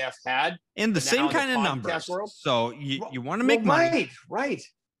WAAF had. And the same kind of numbers. World. So you want to make money. Right.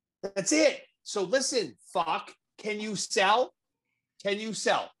 That's it. So listen, fuck. Can you sell? Can you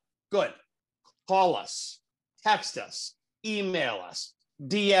sell? Good. Call us, text us, email us,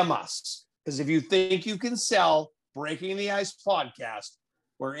 DM us. Because if you think you can sell Breaking the Ice podcast,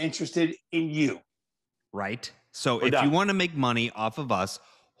 we're interested in you. Right. So if you want to make money off of us,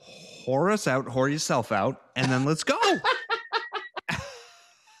 whore us out, whore yourself out, and then let's go.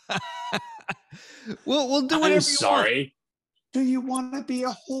 we'll do whatever. I'm sorry. Do you want to be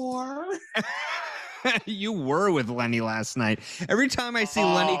a whore? You were with Lenny last night. Every time I see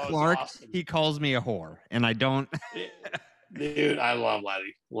Lenny Clark, awesome. he calls me a whore, and I don't. Dude, I love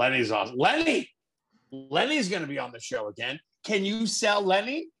Lenny. Lenny's awesome. Lenny's going to be on the show again. Can you sell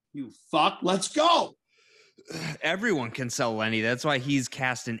Lenny? You fuck. Let's go. Everyone can sell Lenny. That's why he's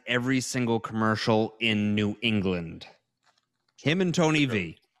cast in every single commercial in New England. Him and Tony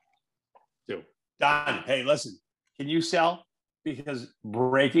V. Dude, Don, hey, listen. Can you sell? Because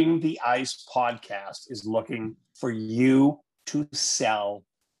Breaking the Ice podcast is looking for you to sell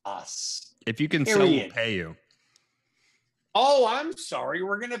us. If you can sell, we'll pay you. Oh, I'm sorry.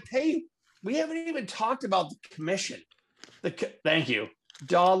 We're going to pay you. We haven't even talked about the commission. Thank you.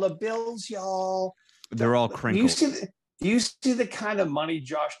 Dollar bills, y'all. They're all crinkled. You see the kind of money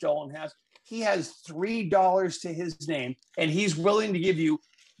Josh Dolan has? He has $3 to his name, and he's willing to give you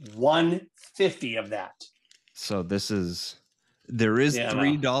 $150 of that. So there is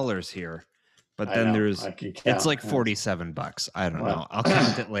 $3 here, but then it's like $47. I don't know. I'll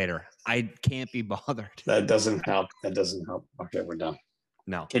count it later. I can't be bothered. That doesn't help. Okay, we're done.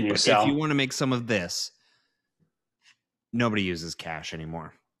 No. Can you sell? If you want to make some of this, nobody uses cash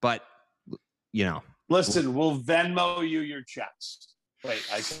anymore. But, Listen, we'll Venmo you your checks. Wait,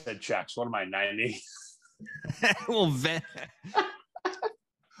 I said checks. What am I, 90?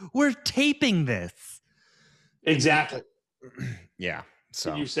 We're taping this. Exactly. Yeah.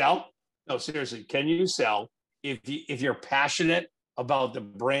 So can you sell? No, seriously. Can you sell if you're passionate about the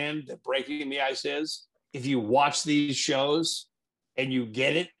brand that Breaking the Ice is? If you watch these shows and you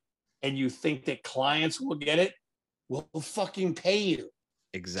get it, and you think that clients will get it, we'll fucking pay you.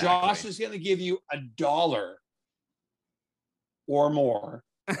 Exactly. Josh is going to give you $1 or more.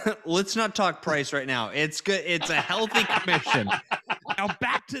 Let's not talk price right now. It's good. It's a healthy commission. Now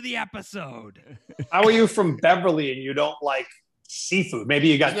back to the episode. How are you from Beverly and you don't like seafood? Maybe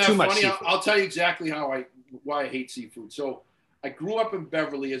you got too much seafood. I'll tell you exactly why I hate seafood. So I grew up in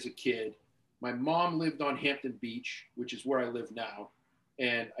Beverly as a kid. My mom lived on Hampton Beach, which is where I live now.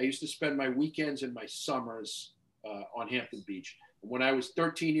 And I used to spend my weekends and my summers on Hampton Beach. When I was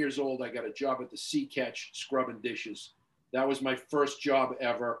 13 years old, I got a job at the Sea Catch scrubbing dishes. That was my first job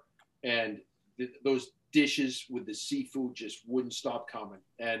ever. And those dishes with the seafood just wouldn't stop coming.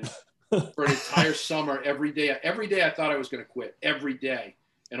 And for an entire summer, every day I thought I was going to quit, every day.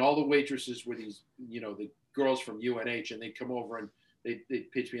 And all the waitresses were these, the girls from UNH, and they'd come over and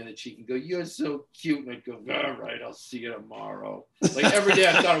they'd pitch me on the cheek and go, "You're so cute." And I'd go, "All right, I'll see you tomorrow." Like every day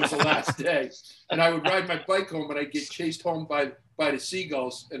I thought it was the last day. And I would ride my bike home and I'd get chased home by the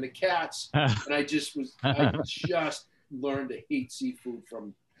seagulls and the cats. And I just learned to hate seafood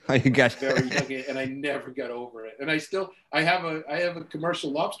from very young, and I never got over it. And I have a commercial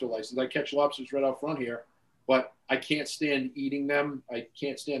lobster license. I catch lobsters right out front here, but I can't stand eating them. I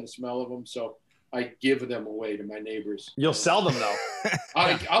can't stand the smell of them. So I give them away to my neighbors. You'll sell them though.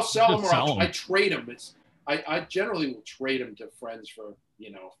 I'll sell them, or I trade them. I generally will trade them to friends for,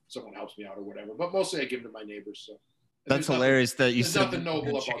 if someone helps me out or whatever. But mostly I give them to my neighbors. So that's hilarious that you said nothing noble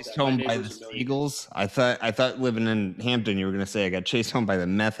about chased home by the seagulls. I thought living in Hampton, you were going to say I got chased home by the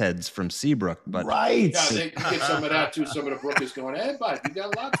meth heads from Seabrook, but right. Yeah, they get some of that too. Some of the brookers going, "Hey, bud, you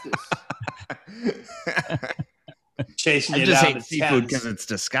got lobsters." Chasing I just hate seafood because it's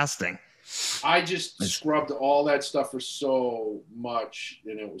disgusting. I just scrubbed all that stuff for so much,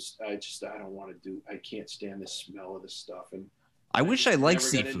 and I don't want to do. I can't stand the smell of the stuff, and I wish I liked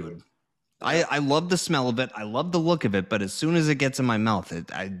seafood. I love the smell of it. I love the look of it, but as soon as it gets in my mouth,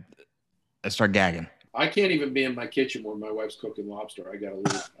 I start gagging. I can't even be in my kitchen when my wife's cooking lobster. I gotta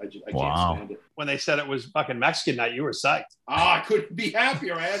leave. I can't stand it. When they said it was fucking Mexican night, you were psyched. I couldn't be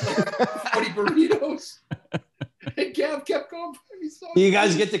happier. I had like 40 burritos. And Gav kept going. You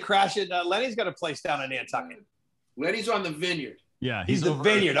guys get to crash it. Lenny's got a place down in Nantucket. Lenny's on the Vineyard. Yeah, he's the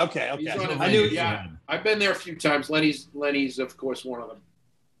Vineyard. Okay. He's on the Vineyard. Yeah, I've been there a few times. Lenny's of course one of the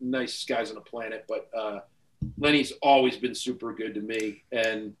nicest guys on the planet, but Lenny's always been super good to me,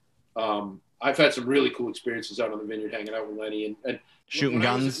 and I've had some really cool experiences out on the Vineyard hanging out with Lenny and shooting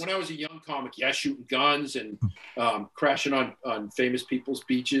guns. When I was a young comic, shooting guns and crashing on famous people's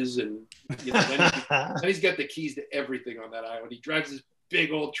beaches, and Lenny's got the keys to everything on that island. He drives his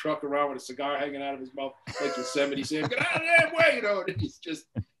big old truck around with a cigar hanging out of his mouth like Yosemite Sam. Get out of that way, and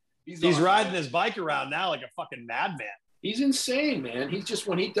he's awesome, riding his bike around now like a fucking madman. He's insane, man. He's just,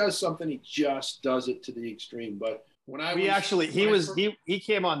 when he does something, he just does it to the extreme. But he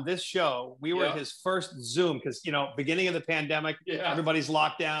came on this show. We were his first Zoom because, beginning of the pandemic, everybody's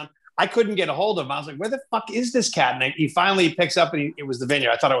locked down. I couldn't get a hold of him. I was like, where the fuck is this cat? And he finally picks up, and it was the Vineyard.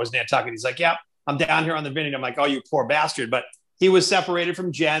 I thought it was Nantucket. He's like, yeah, I'm down here on the Vineyard. I'm like, oh, you poor bastard. But he was separated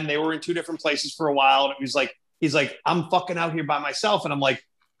from Jen. They were in 2 different places for a while. And it was like, he's like, I'm fucking out here by myself. And I'm like,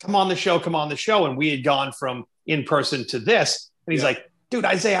 come on the show. And we had gone from in person to this. And he's like, dude,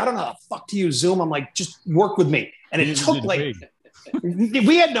 Isaiah, I don't know how the fuck to use Zoom. I'm like, just work with me. And it took like,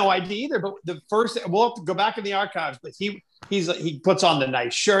 we had no idea either. But the first, we'll have to go back in the archives. But he puts on the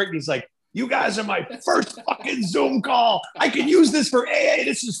nice shirt. And he's like, you guys are my first fucking Zoom call. I can use this for AA.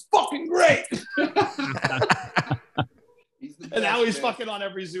 This is fucking great. And now he's fucking on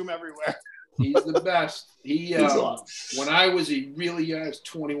every Zoom everywhere. He's the best. He when I was a really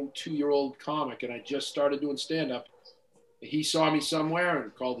 22-year-old comic and I just started doing stand-up, he saw me somewhere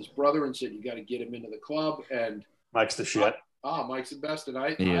and called his brother and said, you got to get him into the club. And Mike's the shit. Mike's the best. And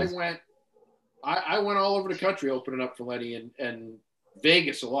I went all over the country opening up for Lenny and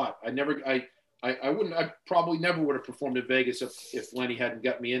Vegas a lot. I probably never would have performed in Vegas if Lenny hadn't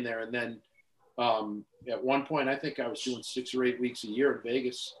got me in there. And then at one point, I think I was doing 6 or 8 weeks a year in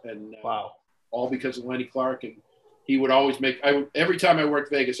Vegas, and wow, all because of Lenny Clarke. And he would always every time I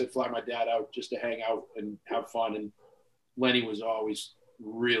worked Vegas, I'd fly my dad out just to hang out and have fun. And Lenny was always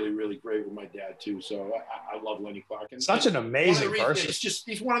really, really great with my dad too. So I love Lenny Clarke. And such an amazing person.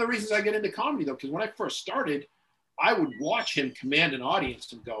 He's one of the reasons I get into comedy though, because when I first started, I would watch him command an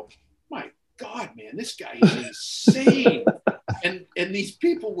audience and go, my God, man, this guy is insane. and these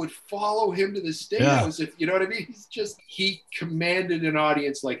people would follow him to the stage as if, you know what I mean? He commanded an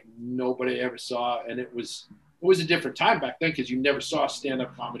audience like nobody ever saw. And it was a different time back then because you never saw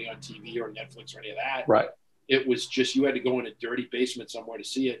stand-up comedy on TV or Netflix or any of that. Right. It was just, you had to go in a dirty basement somewhere to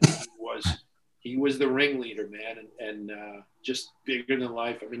see it. He was the ringleader, man. And just bigger than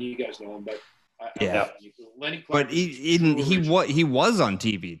life. I mean, you guys know him, but Lenny Clarke, but he was on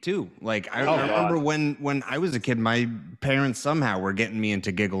TV too. Like I remember when I was a kid, my parents somehow were getting me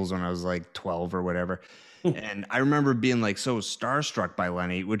into Giggles when I was like 12 or whatever. And I remember being like so starstruck by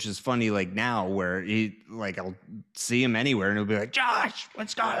Lenny, which is funny like now where I'll see him anywhere and he'll be like, Josh,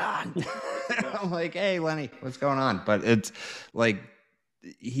 what's going on? I'm like, hey Lenny, what's going on? But it's like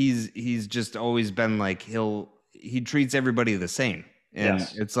he's just always been like he treats everybody the same. And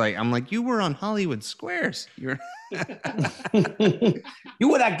it's like, I'm like, you were on Hollywood Squares. You were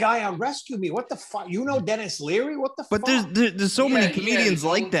that guy on Rescue Me. What the fuck? You know Dennis Leary? What the fuck? But there's so many comedians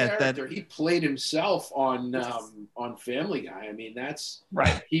like that he played himself on Family Guy. I mean, that's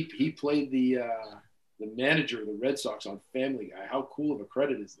right. He played the manager of the Red Sox on Family Guy. How cool of a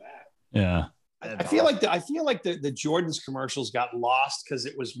credit is that? Yeah. I feel like the Jordan's commercials got lost because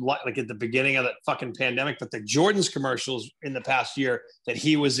it was like at the beginning of the fucking pandemic. But the Jordan's commercials in the past year that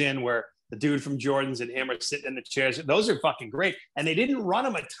he was in, where the dude from Jordan's and him are sitting in the chairs, those are fucking great. And they didn't run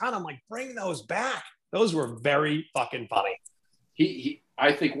them a ton. I'm like, bring those back. Those were very fucking funny.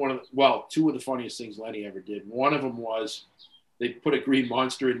 I think two of the funniest things Lenny ever did. One of them was they put a green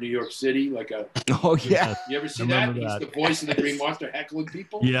monster in New York City, like a. Oh yeah. You ever see that? He's the voice of the green monster heckling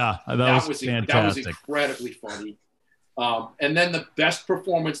people. Yeah, that was fantastic. That was incredibly funny. And then the best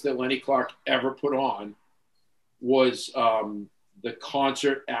performance that Lenny Clarke ever put on was the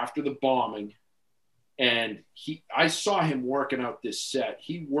concert after the bombing, and I saw him working out this set.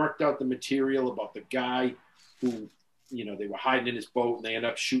 He worked out the material about the guy who, they were hiding in his boat and they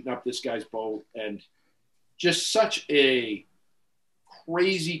ended up shooting up this guy's boat, and just such a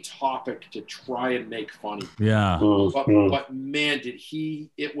crazy topic to try and make funny. Yeah. But man,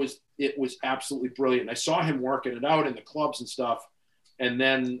 it was absolutely brilliant. I saw him working it out in the clubs and stuff. And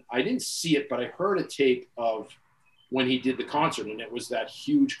then I didn't see it, but I heard a tape of when he did the concert, and it was that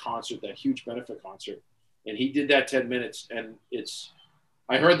huge concert, that huge benefit concert. And he did that 10 minutes, and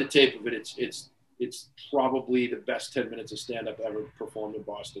I heard the tape of it. It's probably the best 10 minutes of stand-up ever performed in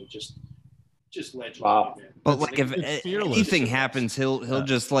Boston. Just legendary, wow. Man. But like if anything happens, he'll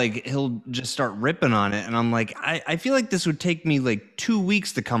just start ripping on it, and I'm like, I feel like this would take me like 2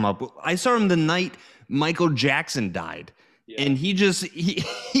 weeks to come up. I saw him the night Michael Jackson died, and he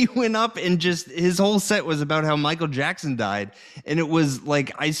went up and just his whole set was about how Michael Jackson died, and it was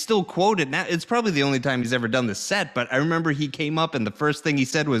like I still quote it now. It's probably the only time he's ever done the set, but I remember he came up and the first thing he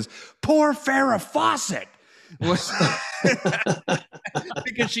said was, "Poor Farrah Fawcett."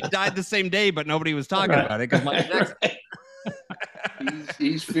 Because she died the same day, but nobody was talking about it because Michael Jackson.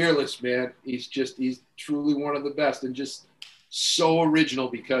 He's fearless, man. He's truly one of the best, and just so original.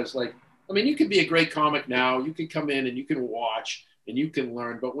 Because you can be a great comic now. You can come in and you can watch and you can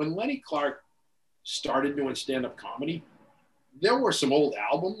learn. But when Lenny Clarke started doing stand-up comedy, there were some old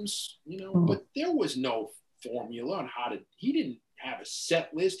albums, but there was no formula on he didn't have a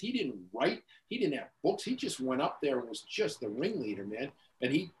set list. He didn't write. He didn't have books. He just went up there and was just the ringleader, man.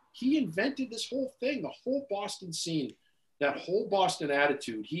 And he invented this whole thing, the whole Boston scene. that whole Boston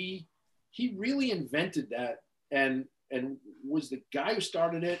attitude, he really invented that and was the guy who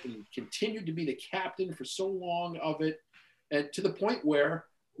started it and continued to be the captain for so long of it. And to the point where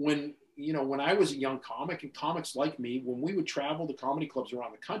when I was a young comic and comics like me, when we would travel to comedy clubs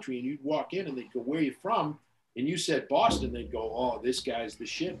around the country and you'd walk in and they'd go, where are you from? And you said Boston, they'd go, oh, this guy's the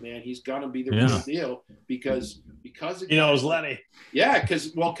shit, man. He's gonna be the real deal because it was Lenny. Yeah,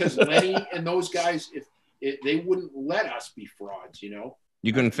 because Lenny and those guys, if they wouldn't let us be frauds, You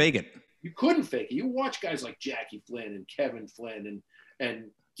couldn't fake it. You couldn't fake it. You watch guys like Jackie Flynn and Kevin Flynn and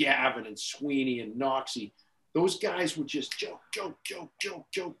Gavin and Sweeney and Noxie. Those guys would just joke.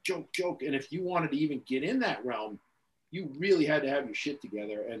 And if you wanted to even get in that realm, you really had to have your shit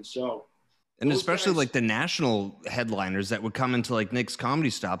together. And so. And especially like the national headliners that would come into like Nick's Comedy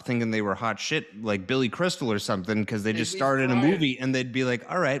Stop thinking they were hot shit, like Billy Crystal or something, because they just started a movie and they'd be like,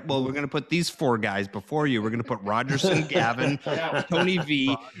 all right, well, we're going to put these 4 guys before you. We're going to put Rogerson, Gavin, Tony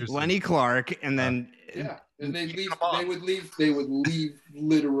V, Lenny Clark, and then... Yeah. And they would leave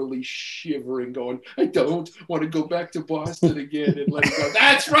literally shivering, going, I don't want to go back to Boston again. And let him go,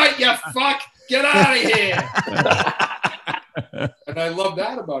 that's right, you fuck, get out of here. And I love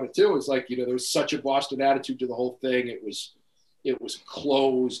that about it too. It's like, there was such a Boston attitude to the whole thing. It was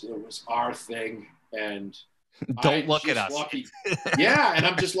closed. It was our thing. And don't look at us. Lucky. Yeah. And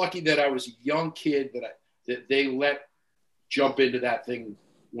I'm just lucky that I was a young kid that they let jump into that thing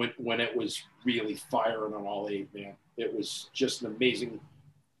when it was really firing on all 8, man. It was just an amazing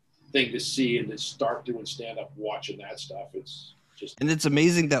thing to see and to start doing stand-up watching that stuff. And it's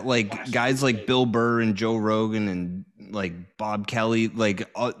amazing that like guys like Bill Burr and Joe Rogan and like Bob Kelly,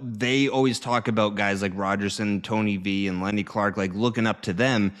 like they always talk about guys like Rogerson, Tony V, and Lenny Clark, like looking up to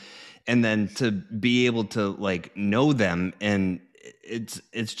them, and then to be able to like know them, and it's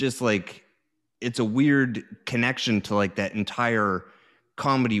just like it's a weird connection to like that entire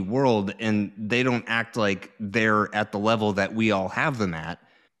comedy world, and they don't act like they're at the level that we all have them at.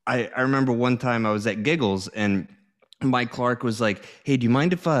 I remember one time I was at Giggles and Mike Clark was like, hey, do you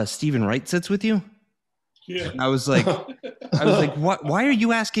mind if Stephen Wright sits with you? Yeah. I was like, what? Why are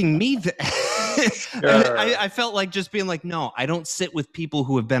you asking me that? Sure. I felt like just being like, no, I don't sit with people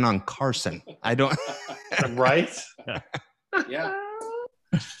who have been on Carson. I don't. Right? Yeah.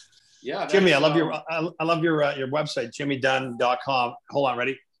 Yeah. Jimmy, I love your website, jimmydunn.com. Hold on,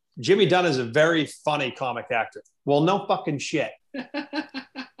 ready? Jimmy Dunn is a very funny comic actor. Well, no fucking shit.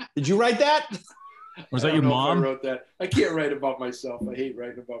 Did you write that? Was that your mom? I wrote that. I can't write about myself. I hate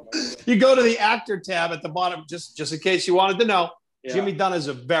writing about myself. You go to the actor tab at the bottom, just in case you wanted to know. Yeah. Jimmy Dunn is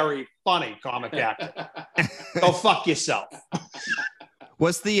a very funny comic actor. Go fuck yourself.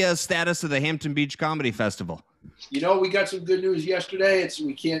 What's the status of the Hampton Beach Comedy Festival? We got some good news yesterday.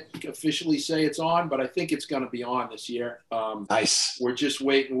 We can't officially say it's on, but I think it's going to be on this year. Nice. We're just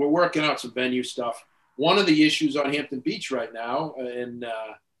waiting. We're working out some venue stuff. One of the issues on Hampton Beach right now, and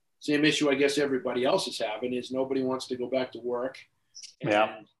same issue I guess everybody else is having, is nobody wants to go back to work.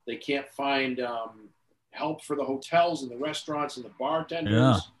 And they can't find help for the hotels and the restaurants and the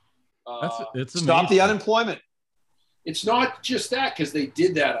bartenders. Yeah. It's stop the unemployment. It's not just that, because they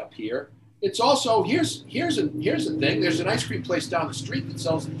did that up here. It's also here's the thing. There's an ice cream place down the street that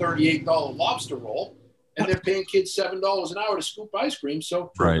sells a $38 lobster roll, and they're paying kids $7 an hour to scoop ice cream.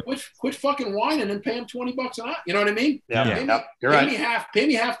 So quit fucking whining and pay them $20 an hour. You know what I mean? Yeah. Pay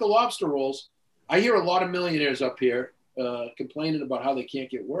me half the lobster rolls. I hear a lot of millionaires up here complaining about how they can't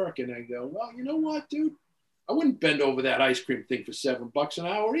get work, and I go, well, you know what, dude? I wouldn't bend over that ice cream thing for $7 an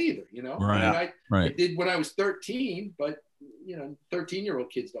hour either. Right. I did when I was 13, but 13-year-old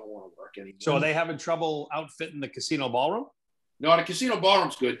kids don't want to work anymore. So are they having trouble outfitting the casino ballroom? No, the casino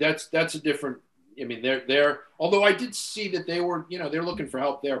ballroom's good. That's a different. I mean, they're. Although I did see that they were, they're looking for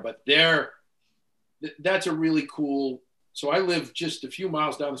help there, but that's a really cool. So I live just a few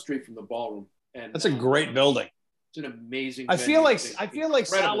miles down the street from the ballroom, and that's a great building. It's an amazing. I feel like Sal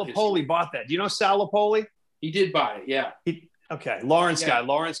Lapoli bought that. Do you know Sal Lapoli? He did buy it. Yeah. Lawrence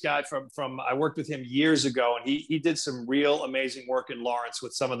guy from I worked with him years ago, and he did some real amazing work in Lawrence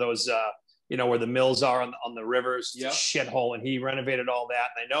with some of those where the mills are on the rivers. Yep. Shithole, and he renovated all that.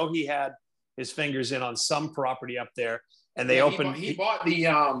 And I know he had his fingers in on some property up there, and they opened. He bought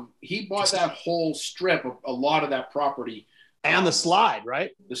that whole strip of a lot of that property. And the slide,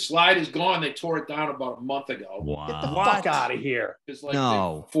 right? The slide is gone. They tore it down about a month ago. Wow. Get the fuck out of here. Because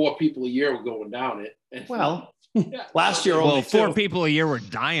 4 people a year were going down it. And last year only 4 people a year were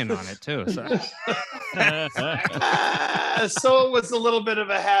dying on it too. So. So it was a little bit of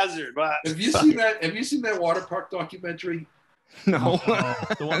a hazard. But have you seen that water park documentary? No.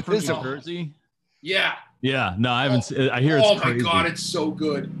 The one from New Jersey? Yeah. Yeah. No, I haven't. I hear it's crazy. Oh my God, it's so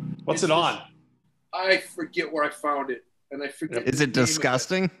good. What's it on? I forget where I found it, and I forget. Is it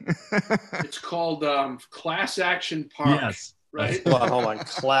disgusting? It's called Class Action Park. Yes. Right. Hold on.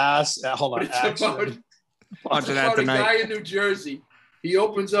 Hold on. It's about a guy in New Jersey. He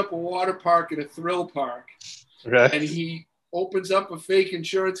opens up a water park and a thrill park. Okay. And he opens up a fake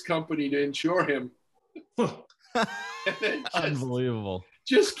insurance company to insure him. Unbelievable.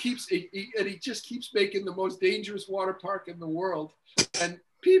 He just keeps making the most dangerous water park in the world, and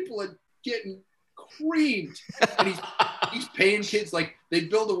people are getting creamed. And he's paying kids, like, they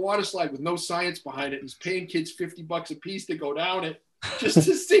build a water slide with no science behind it. He's paying kids $50 a piece to go down it just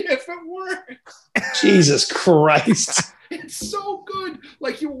to see if it works. Jesus Christ. It's so good.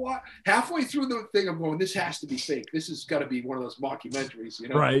 Like, halfway through the thing, I'm going, this has to be fake. This has got to be one of those mockumentaries, you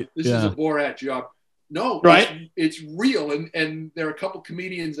know? Right. This is a Borat job. No, right. It's real. And there are a couple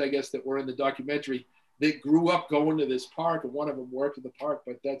comedians, I guess, that were in the documentary that grew up going to this park, and one of them worked at the park.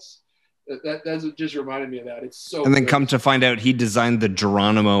 But that's just reminded me of that. It's so. And then good. Come to find out, he designed the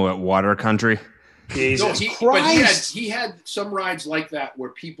Geronimo at Water Country. Jesus Christ. But he had some rides like that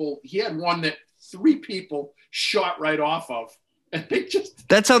where he had one that 3 people shot right off of. And they just.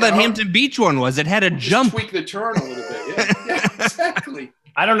 That's how that Hampton Beach one was. It had a jump. Tweak the turn a little bit. Yeah, exactly.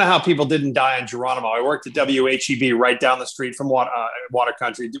 I don't know how people didn't die in Geronimo. I worked at WHEB right down the street from Water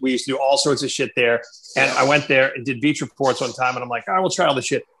Country. We used to do all sorts of shit there. And I went there and did beach reports one time. And I'm like, all right, we'll try all the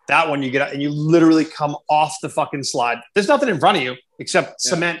shit. That one, you get out and you literally come off the fucking slide. There's nothing in front of you except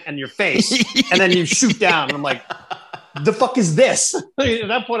cement and your face. And then you shoot down. And I'm like, the fuck is this? At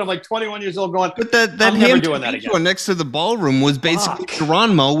that point, I'm like 21 years old going, but that I'm never doing that again. One next to the ballroom was basically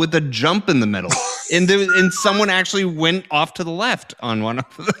Geronimo with a jump in the middle. and someone actually went off to the left on one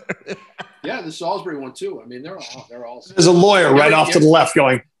of them. Yeah, the Salisbury one too. I mean, they're all. There's a lawyer right off to the left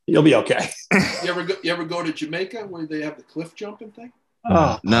going, you'll be okay. You ever go to Jamaica where they have the cliff jumping thing?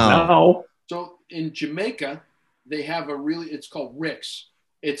 Oh, no. So in Jamaica, they have it's called Rick's.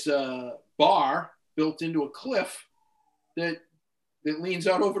 It's a bar built into a cliff that leans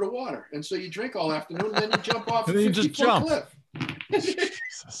out over the water, and so you drink all afternoon, and then you jump off a 50-foot cliff.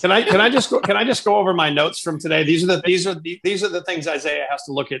 Can I just go over my notes from today? These are the things Isaiah has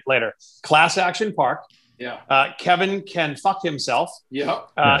to look at later. Class Action Park. Yeah. Kevin can fuck himself. Yeah.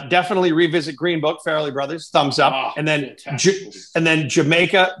 Definitely revisit Green Book, Farrelly Brothers. Thumbs up. Oh, and then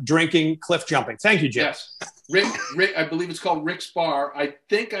Jamaica drinking, cliff jumping. Thank you, Jim. Yes. Rick. I believe it's called Rick's Bar. I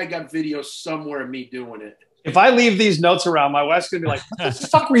think I got videos somewhere of me doing it. If I leave these notes around, my wife's gonna be like, "What the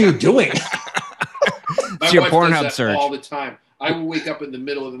fuck were you doing?" It's your Pornhub search all the time. I will wake up in the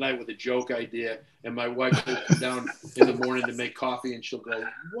middle of the night with a joke idea, and my wife will come down in the morning to make coffee, and she'll go,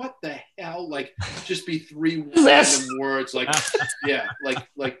 "What the hell?" Like, just be 3 random words, like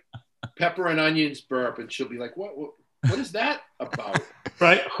pepper and onions burp, and she'll be like, "What is that about?"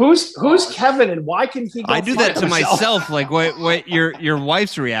 Right? Who's Kevin, and why can he? I do that to myself. Like, what your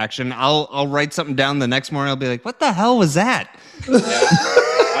wife's reaction? I'll write something down the next morning. I'll be like, "What the hell was that?" Yeah,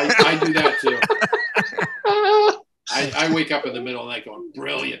 I do that too. I wake up in the middle of the night going,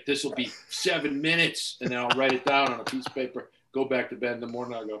 brilliant, this will be 7 minutes. And then I'll write it down on a piece of paper, go back to bed in the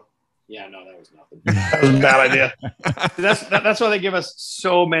morning. I'll go, yeah, no, that was nothing. That was a bad idea. That's why they give us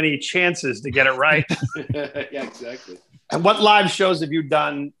so many chances to get it right. Yeah, exactly. And what live shows have you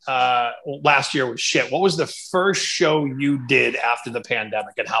done last year was shit? What was the first show you did after the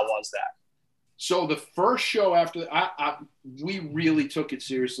pandemic, and how was that? So the first show after we really took it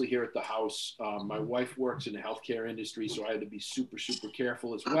seriously here at the house. My wife works in the healthcare industry, so I had to be super, super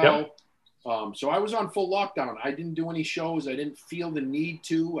careful as well. Yep. So I was on full lockdown. I didn't do any shows. I didn't feel the need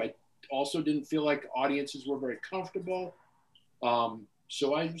to. I also didn't feel like audiences were very comfortable.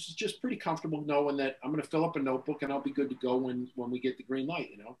 So I was just pretty comfortable knowing that I'm going to fill up a notebook and I'll be good to go when we get the green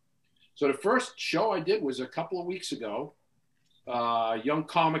light, you know. So the first show I did was a couple of weeks ago. Young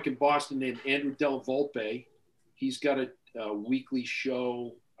comic in Boston named Andrew Della Volpe. He's got a weekly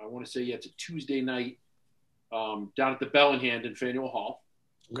show. I want to say it's a Tuesday night down at the Bell in Hand in Faneuil Hall.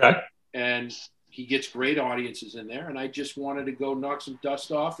 Okay. And he gets great audiences in there. And I just wanted to go knock some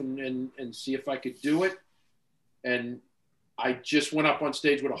dust off and see if I could do it. And I just went up on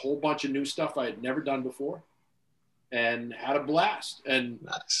stage with a whole bunch of new stuff I had never done before and had a blast. And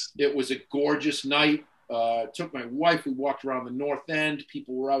It was a gorgeous night. Took my wife, we walked around the North End.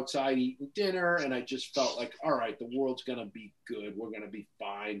 People were outside eating dinner, and I just felt like, all right, the world's going to be good. We're going to be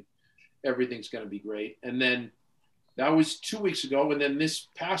fine. Everything's going to be great. And then that was 2 weeks ago. And then this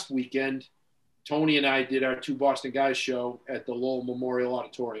past weekend, Tony and I did our Two Boston Guys show at the Lowell Memorial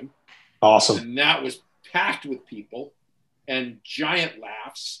Auditorium. Awesome. And that was packed with people and giant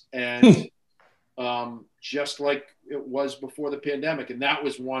laughs. And just like it was before the pandemic. And that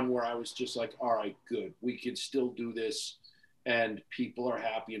was one where I was just like, all right, good. We can still do this and people are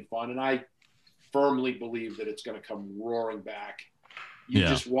happy and fun. And I firmly believe that it's going to come roaring back. You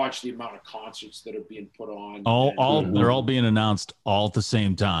just watch the amount of concerts that are being put on. They're all being announced all at the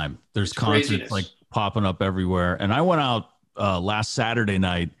same time. There's concerts craziness. Like popping up everywhere. And I went out last Saturday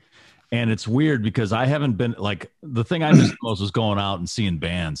night, and it's weird because I haven't been like, the thing I missed most was going out and seeing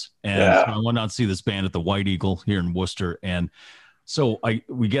bands. And so I went out and see this band at the White Eagle here in Worcester. And so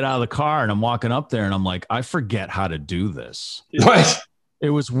we get out of the car and I'm walking up there and I'm like, I forget how to do this. What? It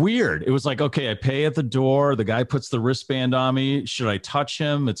was weird. It was like, okay, I pay at the door. The guy puts the wristband on me. Should I touch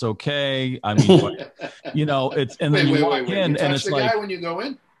him? It's okay. I mean, you know, it's, and then you walk in and it's like, guy when you go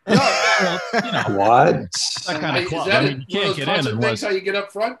in? No, you know, what? That kind of club. I mean, you can't get in unless how you get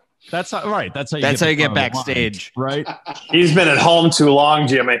up front. That's how, right. That's how you get backstage, right? He's been at home too long,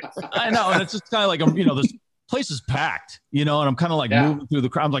 Jimmy. I know, and it's just kind of like, you know, this place is packed, you know, and I'm kind of like moving through the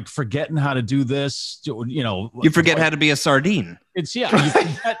crowd. I'm like forgetting how to do this, you know. You forget how to be a sardine. It's you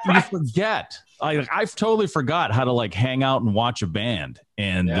forget. I've totally forgot how to like hang out and watch a band,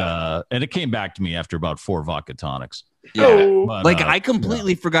 and it came back to me after about 4 vodka tonics. Yeah, but, like I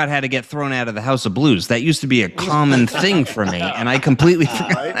completely forgot how to get thrown out of the House of Blues. That used to be a common thing for me, and I completely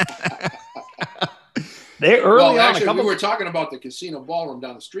forgot. They early on. We were talking about the Casino Ballroom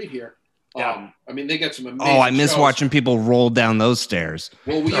down the street here. I mean, they got some amazing. Oh, I miss watching people roll down those stairs.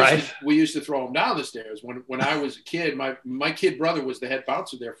 Well, we used to throw them down the stairs when I was a kid. My kid brother was the head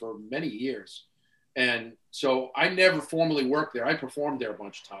bouncer there for many years, and so I never formally worked there. I performed there a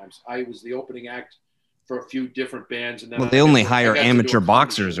bunch of times. I was the opening act for a few different bands, and then they only hire amateur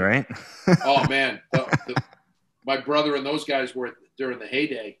boxers, right? Oh man, my brother and those guys were during the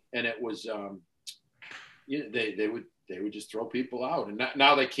heyday, and it was they would just throw people out, and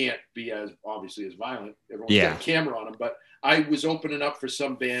now they can't be as obviously as violent. Everyone's got a camera on them, but I was opening up for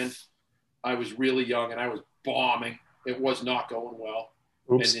some band. I was really young, and I was bombing. It was not going well.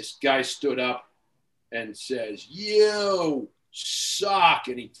 Oops. And this guy stood up and says, "You suck,"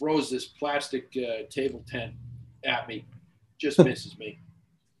 and he throws this plastic table tent at me, just misses me,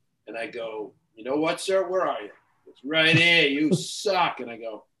 and I go, "You know what, sir? Where are you?" It's right here. You suck, and I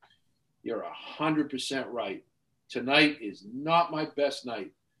go, "You're 100% right. Tonight is not my best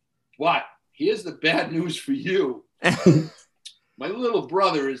night, but here's the bad news for you. My little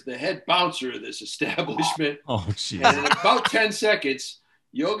brother is the head bouncer of this establishment. Oh, geez. And in about 10 seconds,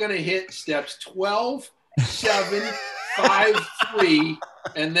 you're going to hit steps 12, 7, 5, 3,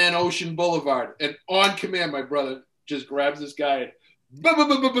 and then Ocean Boulevard. And on command, my brother just grabs this guy and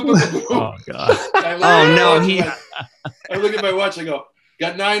oh, God. I look at my watch. I go,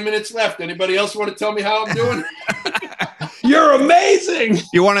 got 9 minutes left. Anybody else want to tell me how I'm doing? You're amazing.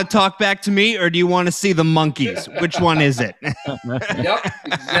 You want to talk back to me, or do you want to see the monkeys? Which one is it? Yep,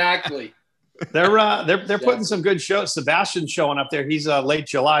 exactly. They're putting some good shows. Sebastian's showing up there. He's late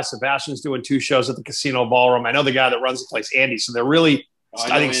July. Sebastian's doing 2 shows at the Casino Ballroom. I know the guy that runs the place, Andy. So they're really.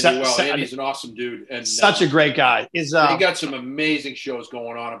 I think Andy's an awesome dude and such a great guy. He got some amazing shows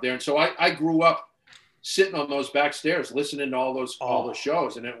going on up there, and so I grew up sitting on those back stairs, listening to all those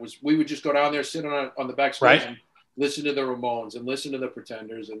shows, and we would just go down there, sit on the back stairs, and listen to the Ramones and listen to the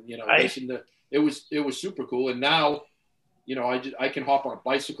Pretenders, and listen to it was super cool. And now, I can hop on a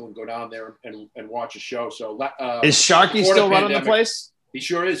bicycle and go down there and watch a show. So is Sharky still running the place? He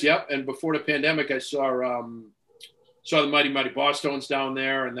sure is. Yep. And before the pandemic, I saw the Mighty Mighty Bosstones down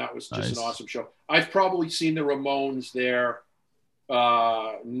there, and that was just an awesome show. I've probably seen the Ramones there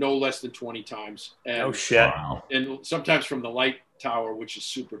no less than 20 times. And, oh shit! Wow. And sometimes from the Light Tower, which is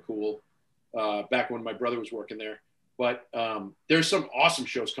super cool. Back when my brother was working there, but there's some awesome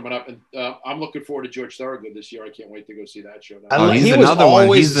shows coming up, and I'm looking forward to George Thorogood this year. I can't wait to go see that show. He's another one.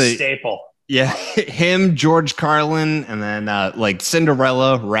 He's a staple. Yeah, him, George Carlin, and then like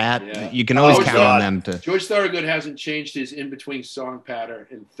Cinderella, Rat. Yeah. You can always count on them to. George Thorogood hasn't changed his in-between song pattern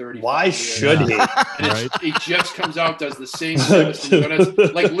in 30 years. Why should he? He just comes out, does the same stuff,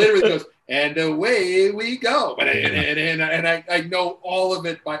 like literally goes, and away we go. And I know all of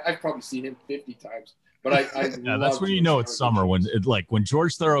it. I've probably seen him 50 times. But I that's when you know it's summer, when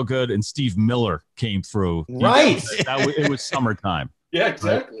George Thorogood and Steve Miller came through. Right. It was summertime. Yeah,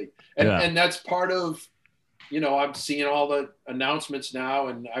 exactly. Right? And that's part of, I'm seeing all the announcements now,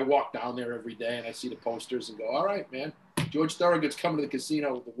 and I walk down there every day and I see the posters and go, all right, man, George Thorogood's coming to the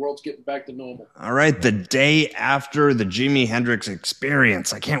casino. The world's getting back to normal. All right. The day after the Jimi Hendrix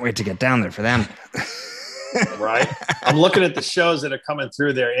Experience. I can't wait to get down there for them. Right. I'm looking at the shows that are coming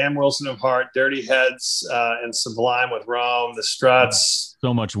through there. Ann Wilson of Heart, Dirty Heads, and Sublime with Rome, The Struts.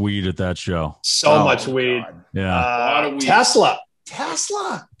 So much weed at that show. So much weed. God. Yeah. A lot of weed.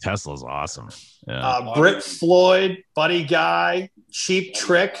 Tesla's awesome. Yeah. Brit Floyd, Buddy Guy, Cheap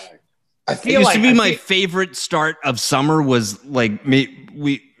Trick. I feel it used to be my favorite start of summer was like me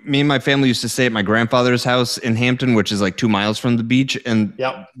and my family used to stay at my grandfather's house in Hampton, which is like 2 miles from the beach. And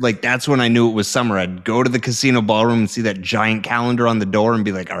like, that's when I knew it was summer. I'd go to the casino ballroom and see that giant calendar on the door and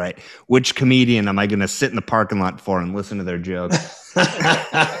be like, all right, which comedian am I going to sit in the parking lot for and listen to their jokes? They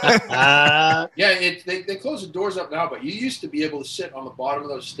close the doors up now, but you used to be able to sit on the bottom of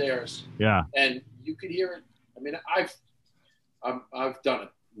those stairs. Yeah. And you could hear it. I mean, I've done a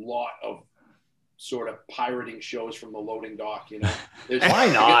lot of sort of pirating shows from the loading dock, you know. Why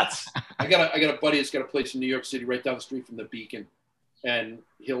not? I got a buddy that's got a place in New York City right down the street from the Beacon, and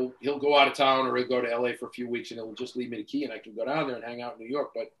he'll go out of town or he'll go to LA for a few weeks and he'll just leave me the key and I can go down there and hang out in New York.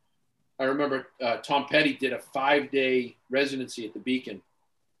 But I remember Tom Petty did a 5-day residency at the Beacon,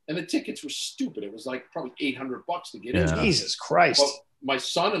 and the tickets were stupid. It was like probably $800 to get in. Jesus Christ! But my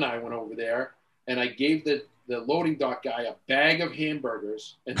son and I went over there, and I gave the loading dock guy a bag of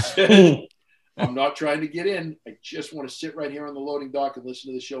hamburgers and said, I'm not trying to get in. I just want to sit right here on the loading dock and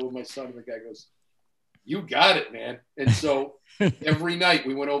listen to the show with my son. And the guy goes, you got it, man. And so every night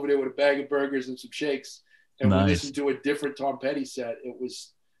we went over there with a bag of burgers and some shakes, and we listened to a different Tom Petty set. It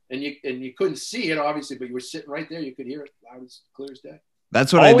was, and you couldn't see it obviously, but you were sitting right there. You could hear it loud as clear as day.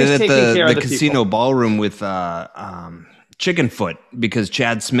 That's what always I did at the casino ballroom with Chickenfoot, because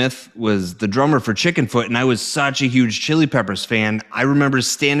Chad Smith was the drummer for Chickenfoot, and I was such a huge Chili Peppers fan. I remember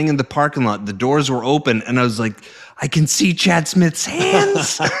standing in the parking lot, the doors were open, and I was like, I can see Chad Smith's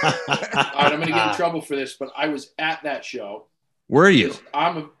hands. All right, I'm going to get in trouble for this, but I was at that show. Were you?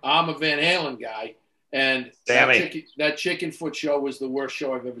 I'm a Van Halen guy, and that Chickenfoot show was the worst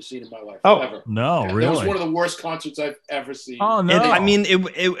show I've ever seen in my life. Ever. No, really? That was one of the worst concerts I've ever seen. Oh no! I mean,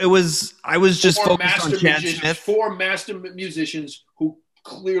 it was. I was just focused on Chad Smith. 4 master musicians who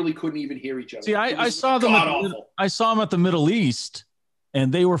clearly couldn't even hear each other. See, I saw them. I saw them at the Middle East,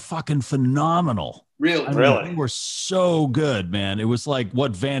 and they were fucking phenomenal. Really, they were so good, man. It was like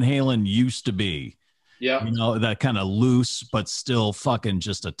what Van Halen used to be. Yeah. You know, that kind of loose, but still fucking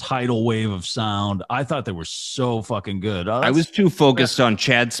just a tidal wave of sound. I thought they were so fucking good. I was too focused on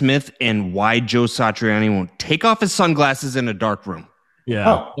Chad Smith and why Joe Satriani won't take off his sunglasses in a dark room. Yeah.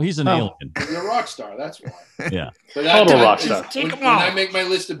 Well, he's an alien. He's a rock star. That's why. Yeah. Total rock star. When I make my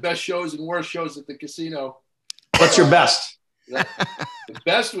list of best shows and worst shows at the casino. What's your best? The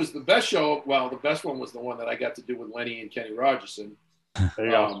best was the best show. Well, the best one was the one that I got to do with Lenny and Kenny Rogerson. There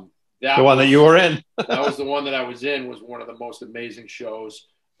you go. The one that you were in. That was the one that I was in. Was one of the most amazing shows.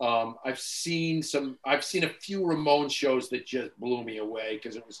 I've seen a few Ramones shows that just blew me away,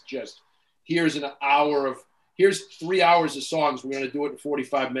 because it was just here's 3 hours of songs. We're going to do it in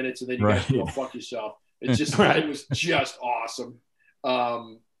 45 minutes, and then you guys go fuck yourself. It's just It was just awesome.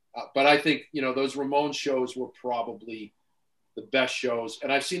 But I think those Ramones shows were probably the best shows,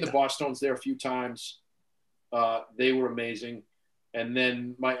 and I've seen the Bosstones there a few times. They were amazing. And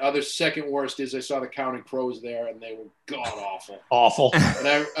then my other second worst is I saw the Counting Crows there, and they were god-awful. Awful. And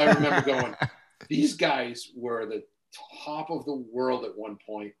I remember going, these guys were the top of the world at one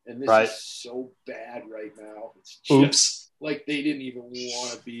point, and this is so bad right now. It's just like they didn't even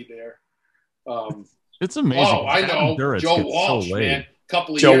want to be there. It's amazing. Oh, I know. Joe Walsh, man. A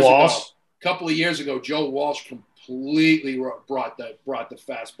couple of years ago, Joe Walsh completely brought the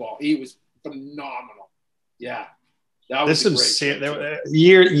fastball. He was phenomenal. Yeah. This is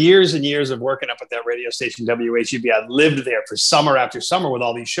years and years of working up at that radio station, WHUB. I lived there for summer after summer with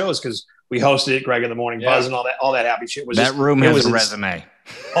all these shows, because we hosted it, Greg in the Morning Buzz, and all that happy shit. That room has a resume.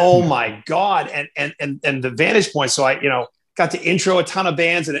 Oh my God. And the vantage point. So I, got to intro a ton of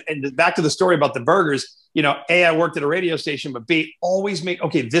bands, and back to the story about the burgers, A, I worked at a radio station, but B, always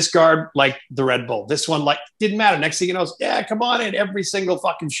this guard like the Red Bull, this one, like, didn't matter. Next thing you know, come on in every single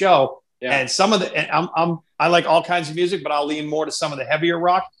fucking show. Yeah. And some of I like all kinds of music, but I'll lean more to some of the heavier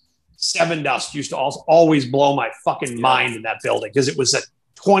rock. Seven Dust used to always blow my fucking mind in that building, because it was a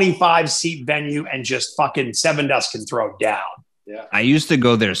 25-seat venue, and just fucking Seven Dust can throw down. Yeah, I used to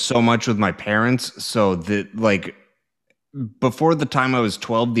go there so much with my parents, so that like before the time I was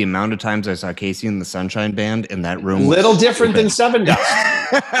 12, the amount of times I saw Casey and the Sunshine Band in that room, little different than Seven Dust.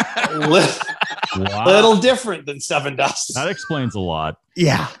 Little different than Seven Dust. That explains a lot.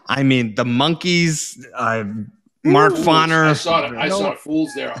 Yeah, I mean the Monkees, Mark Fonner. I saw Fools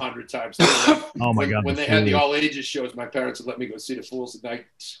there 100 times. Oh my God! When they had the all ages shows, my parents would let me go see the Fools at night,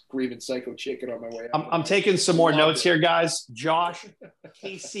 screaming Psycho Chicken on my way out. I'm taking some more notes here, guys. Josh,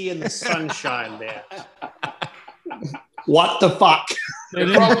 Casey and the Sunshine Band. What the fuck?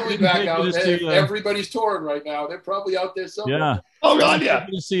 They're probably back out there. Everybody's touring right now. They're probably out there somewhere. Yeah. Oh God, yeah.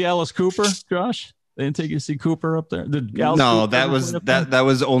 Did you see Alice Cooper, Josh? They didn't take you to see Cooper up there. That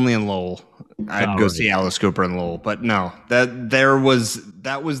was only in Lowell. I'd go see Alice Cooper in Lowell, but no, that was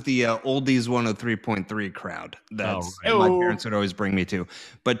the oldies 103.3 crowd that my parents would always bring me to.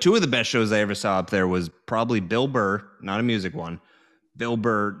 But two of the best shows I ever saw up there was probably Bill Burr, not a music one. Bill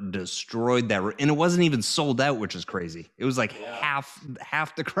Burr destroyed that, and it wasn't even sold out, which is crazy. It was like half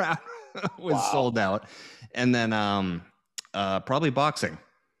the crowd was sold out, and then probably boxing.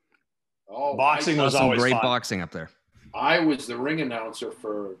 Oh, boxing was always great fun. Boxing up there. I was the ring announcer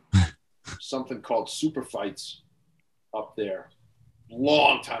for something called Super Fights up there,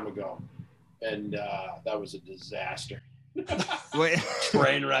 long time ago, and that was a disaster.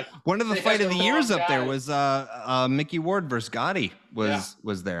 Train wreck. One of the fight of the years up there was Mickey Ward versus Gotti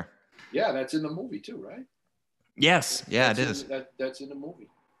was there. Yeah, that's in the movie too, right? Yes, yeah, it is. That's in the movie.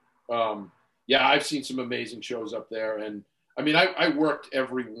 Yeah, I've seen some amazing shows up there, and I mean, I worked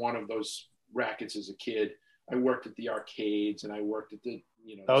every one of those rackets as a kid. I worked at the arcades, and I worked at the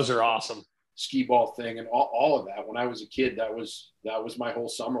those are awesome skee ball thing, and all of that. When I was a kid, that was my whole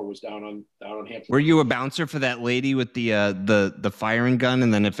summer was down on Hampton. Were you a bouncer for that lady with the firing gun,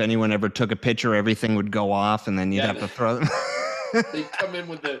 and then if anyone ever took a picture, everything would go off, and then you'd have to throw them? They'd come in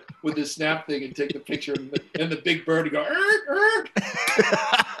with the snap thing and take the picture, and the big bird would go.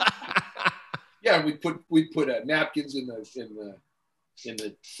 Yeah, we'd put napkins in the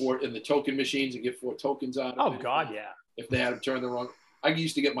token machines and get 4 tokens on. Oh God, yeah. If they had them turned the wrong, I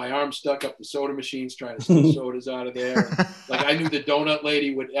used to get my arm stuck up the soda machines trying to steal sodas out of there. Like I knew the donut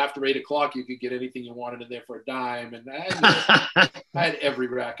lady would after 8 o'clock you could get anything you wanted in there for a dime, and I had every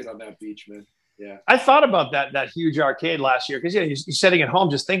racket on that beach, man. Yeah, I thought about that huge arcade last year because you're sitting at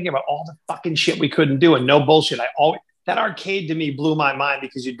home just thinking about all the fucking shit we couldn't do, and no bullshit. That arcade to me blew my mind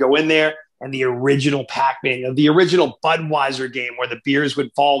because you'd go in there. And the original Pac-Man, the original Budweiser game where the beers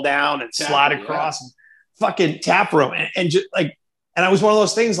would fall down and slide across, and fucking tap room, and just like, and I was one of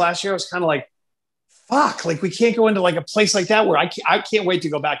those things last year. I was kind of like, fuck, like we can't go into like a place like that where I can't wait to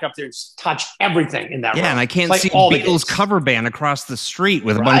go back up there and touch everything in that room. And I can't see Beatles cover band across the street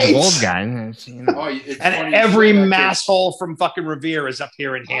with a bunch of old guys. And every mass hole from fucking Revere is up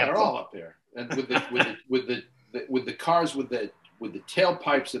here in Hampton. They're all up there, and with the cars with the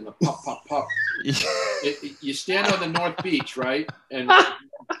tailpipes and the pop, pop, pop. You stand on the North Beach, right? And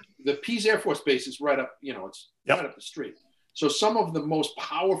the Pease Air Force Base is right up, it's right up the street. So some of the most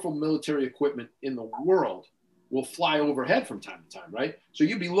powerful military equipment in the world will fly overhead from time to time, right? So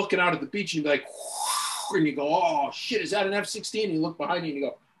you'd be looking out at the beach and you'd be like, and you go, oh, shit, is that an F-16? And you look behind you and you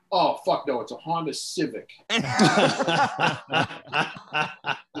go, oh, fuck no, it's a Honda Civic.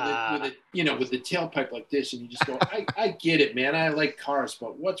 with the tailpipe like this, and you just go, I get it, man. I like cars,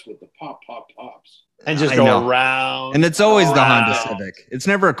 but what's with the pops? And just go around. And it's always the Honda Civic. It's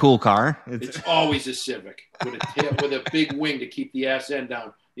never a cool car. It's always a Civic with a big wing to keep the ass end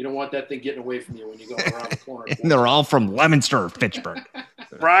down. You don't want that thing getting away from you when you go around the corner. And they're all from Leominster, Fitchburg.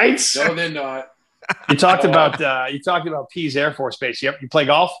 Right? No, they're not. You talked about Pease Air Force Base. Yep. You play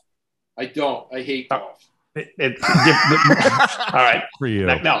golf? I don't. I hate golf. All right. For you.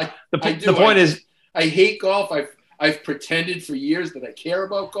 No. The point is, I hate golf. I've pretended for years that I care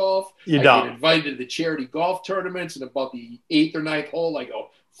about golf. I get invited to the charity golf tournaments, and about the 8th or 9th hole, I go,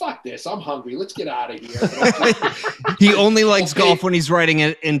 fuck this. I'm hungry. Let's get out of here. He only likes golf when he's riding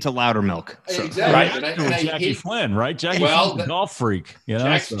it into Loudermilk. So. Exactly. Right? And Jackie Flynn, right? Jackie Flynn's a golf freak.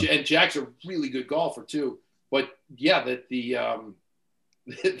 And Jack's a really good golfer, too. But, yeah, the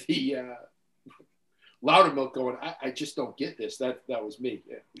Loudermilk going, I just don't get this. That was me.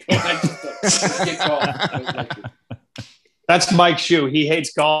 I just get golf. That's Mike Shue. He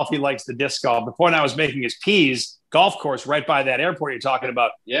hates golf. He likes the disc golf. The point I was making is Pease golf course right by that airport you're talking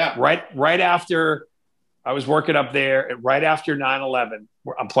about. Yeah. Right after I was working up there, right after 9/11,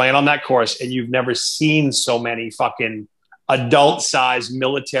 I'm playing on that course, and you've never seen so many fucking adult-sized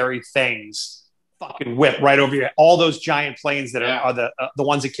military things fucking whip right over your head. All those giant planes that are the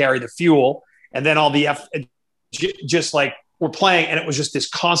ones that carry the fuel, and then all the just like we're playing, and it was just this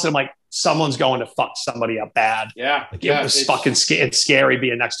constant, like, someone's going to fuck somebody up bad. Yeah. Like, it was fucking it's scary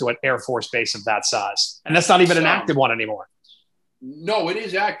being next to an Air Force base of that size. And that's not even an active one anymore. No, it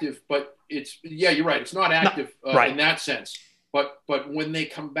is active, but you're right. It's not active in that sense. But when they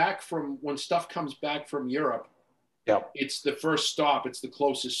come back when stuff comes back from Europe, it's the first stop. It's the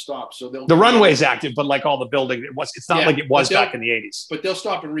closest stop. So the runway's active, but like all the building, it's not like it was back in the 80s. But they'll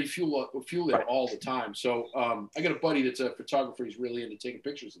stop and refuel it all the time. So I got a buddy that's a photographer. He's really into taking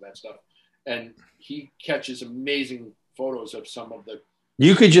pictures of that stuff, and he catches amazing photos of some of the.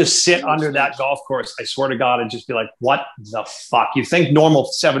 You could just sit under that golf course, I swear to God, and just be like, what the fuck? You think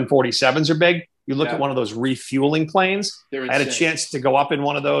normal 747s are big? You look at one of those refueling planes. I had a chance to go up in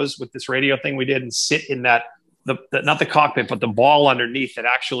one of those with this radio thing we did and sit in that, not the cockpit, but the ball underneath that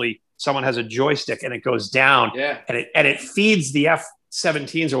actually someone has a joystick and it goes down and it feeds the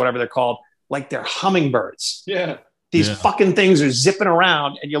F-17s or whatever they're called like they're hummingbirds. Yeah. These fucking things are zipping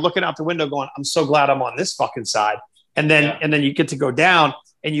around and you're looking out the window going, I'm so glad I'm on this fucking side. And then you get to go down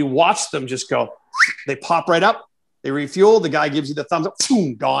and you watch them just go, they pop right up, they refuel, the guy gives you the thumbs up,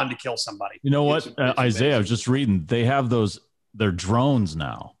 boom, gone to kill somebody. You know what, Isaiah, I was just reading, they have they're drones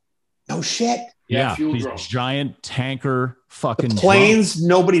now. No shit. Yeah, these giant tanker fucking planes, drones.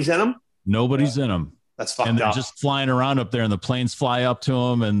 Nobody's in them? Nobody's in them. That's fucked up. And they're just flying around up there and the planes fly up to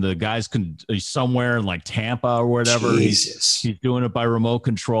them and the guys he's somewhere in like Tampa or whatever. Jesus. He's doing it by remote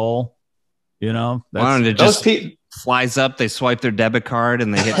control. You know? Those people flies up, they swipe their debit card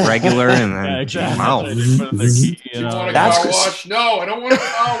and they hit regular and then exactly. Wow. Do you want a car wash? No, I don't want a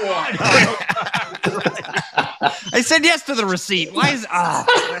car wash. I said yes to the receipt. Why is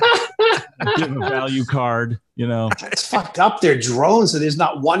give them a value card, you know? It's fucked up. They're drones, so there's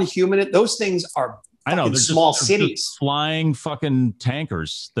not one human. Those things are they're small cities. Flying fucking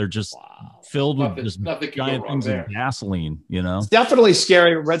tankers. They're just filled with just giant things of gasoline, you know? It's definitely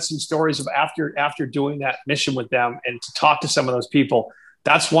scary. I read some stories of after doing that mission with them and to talk to some of those people.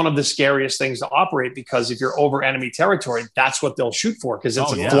 That's one of the scariest things to operate because if you're over enemy territory, that's what they'll shoot for because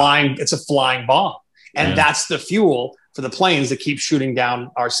it's a flying bomb. And that's the fuel for the planes that keep shooting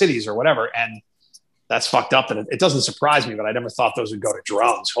down our cities or whatever. And that's fucked up. And it doesn't surprise me, but I never thought those would go to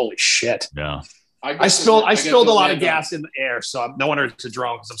drones. Holy shit. Yeah. I spilled a lot of gas in the air, so no wonder it's a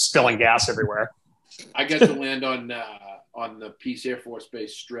drone because I'm spilling gas everywhere. I got to land on the Peace Air Force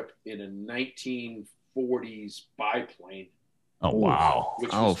Base strip in a 1940s biplane. Oh, wow.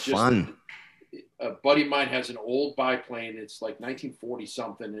 Fun. A buddy of mine has an old biplane. It's like 1940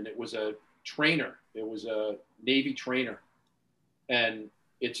 something, and it was a trainer. It was a Navy trainer, and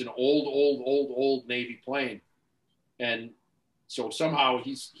it's an old Navy plane. And so somehow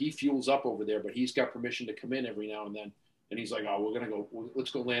he fuels up over there, but he's got permission to come in every now and then. And he's like, "Oh,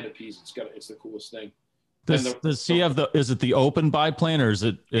 let's go land at Peace. It's the coolest thing." Does he have is it the open biplane or is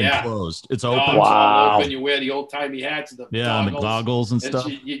it enclosed? It's open. It's all open. You wear the old timey hats and the and the goggles and stuff.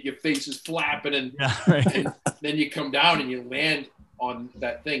 Your face is flapping, and then you come down and you land on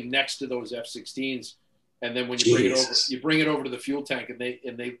that thing next to those F-16s. And then when you bring it over to the fuel tank, and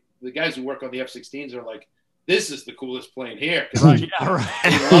the guys who work on the F-16s are like, "This is the coolest plane here." Right.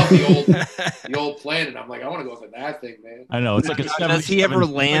 They love the old plane, and I'm like, I want to go on that thing, man. I know it's like a. Does he ever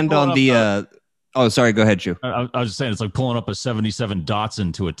land on the? Oh, sorry. Go ahead, Shu. I was just saying it's like pulling up a '77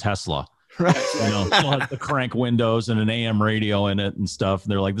 Datsun to a Tesla. Right. You know, still has the crank windows and an AM radio in it and stuff.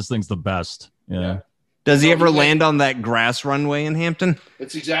 And they're like, "This thing's the best." Yeah. Does he ever land on that grass runway in Hampton?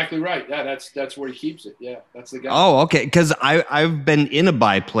 That's exactly right. Yeah, that's where he keeps it. Yeah, that's the guy. Oh, okay. Because I've been in a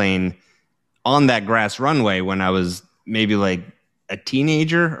biplane on that grass runway when I was maybe like a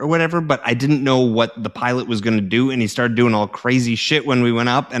teenager or whatever, but I didn't know what the pilot was going to do, and he started doing all crazy shit when we went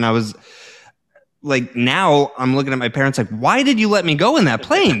up, and I was like, now I'm looking at my parents like, why did you let me go in that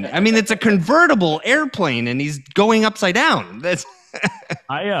plane? I mean, it's a convertible airplane, and he's going upside down. That's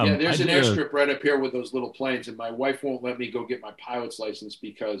there's an airstrip right up here with those little planes, and my wife won't let me go get my pilot's license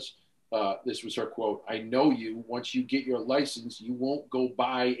because this was her quote: "I know you. Once you get your license, you won't go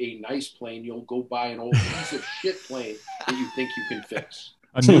buy a nice plane. You'll go buy an old piece of shit plane that you think you can fix."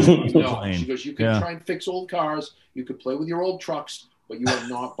 A new plane. She goes, "You can try and fix old cars. You could play with your old trucks, but you are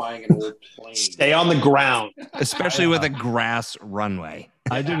not buying an old plane. Stay on the ground, especially with a grass runway."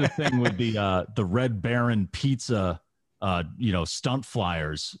 I did a thing with the Red Baron Pizza. Stunt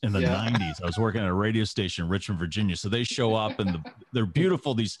flyers in the 90s. I was working at a radio station in Richmond, Virginia. So they show up and they're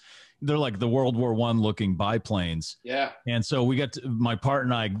beautiful. They're like the World War I looking biplanes. Yeah. And so my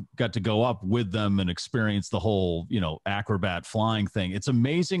partner and I got to go up with them and experience the whole, acrobat flying thing. It's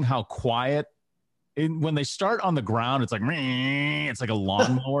amazing how quiet when they start on the ground, it's like a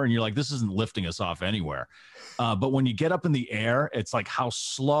lawnmower and you're like, this isn't lifting us off anywhere. But when you get up in the air, it's like how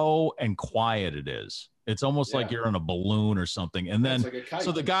slow and quiet it is. It's almost like you're in a balloon or something. And then,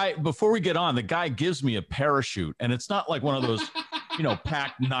 so the guy, before we get on, the guy gives me a parachute, and it's not like one of those,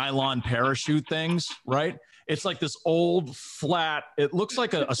 packed nylon parachute things, right? It's like this old flat. It looks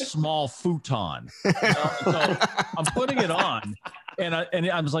like a small futon. You know? So I'm putting it on, and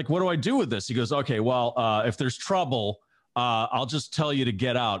I was like, "What do I do with this?" He goes, "Okay, well, if there's trouble, I'll just tell you to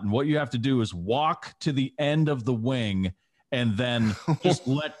get out, and what you have to do is walk to the end of the wing." And then just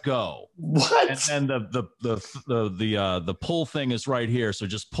let go. What? And then the pull thing is right here. So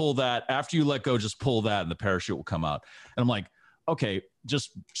just pull that. After you let go, just pull that, and the parachute will come out. And I'm like, okay,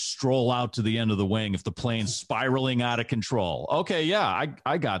 just stroll out to the end of the wing if the plane's spiraling out of control. Okay, yeah,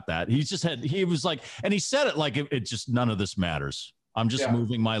 I got that. He was like, and he said it like it just none of this matters. I'm just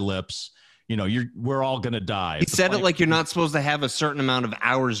moving my lips. You know, we're all going to die. He said it like you're not supposed to have a certain amount of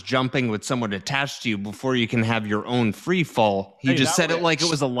hours jumping with someone attached to you before you can have your own free fall. He just said it like it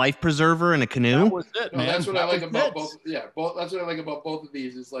was a life preserver in a canoe. That was it, man. That's what I like about both. Yeah, that's what I like about both of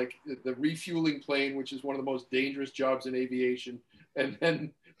these is like the refueling plane, which is one of the most dangerous jobs in aviation, and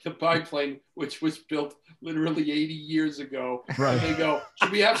then the biplane, which was built literally 80 years ago. Right. And they go,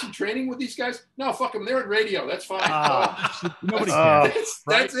 should we have some training with these guys? No, fuck them. They're in radio. That's fine. Nobody cares.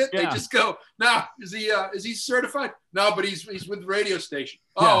 That's it. Yeah. They just go, no, is he certified? No, but he's with the radio station.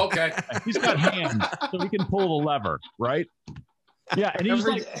 Oh, okay. He's got hands, so he can pull the lever, right? Yeah, and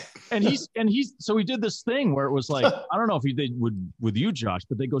he's so he did this thing where it was like, I don't know if he did with you, Josh,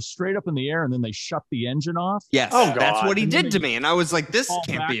 but they go straight up in the air and then they shut the engine off. Yes, that's what he did to me, and I was like, this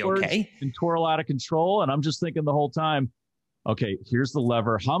can't be okay. And twirl out of control, and I'm just thinking the whole time, okay, here's the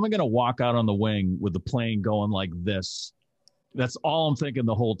lever. How am I going to walk out on the wing with the plane going like this? That's all I'm thinking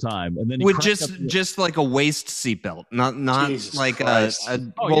the whole time. And then with just like a waist seatbelt, not Jesus like Christ. a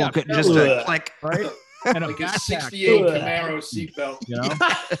just a click, right? And like a 68 Camaro seatbelt. You know?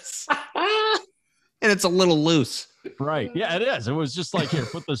 Yes. And it's a little loose. Right. Yeah, it is. It was just like, here,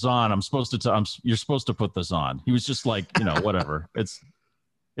 put this on. You're supposed to put this on. He was just like, whatever. It's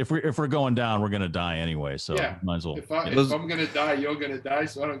if we're going down, we're gonna die anyway. So might as well. If I'm gonna die, you're gonna die.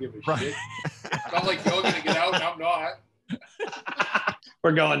 So I don't give a shit. It's not like you're gonna get out and I'm not.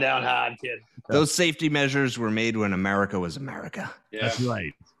 We're going down hard, kid. Those safety measures were made when America was America. Yeah. That's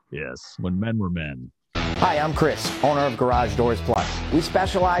right. Yes, when men were men. Hi, I'm Chris, owner of Garage Doors Plus. We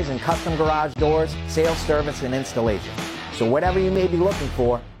specialize in custom garage doors, sales, service, and installation. So whatever you may be looking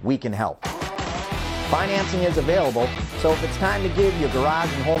for, we can help. Financing is available, so if it's time to give your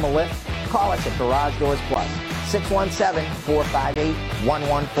garage and home a lift, call us at Garage Doors Plus,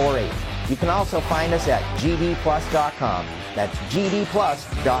 617-458-1148. You can also find us at gdplus.com. That's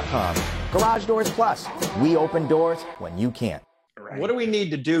gdplus.com. Garage Doors Plus. We open doors when you can't. Right. What do we need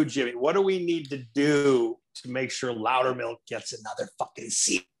to do, Jimmy? What do we need to do to make sure Loudermilk gets another fucking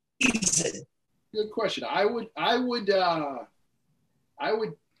season? Good question. I would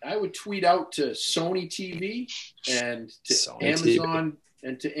tweet out to Sony TV and to Sony Amazon TV.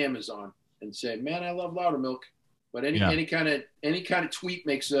 And to Amazon and say, "Man, I love Loudermilk." But any kind of tweet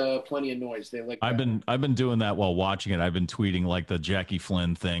makes plenty of noise. They like. I've been doing that while watching it. I've been tweeting like the Jackie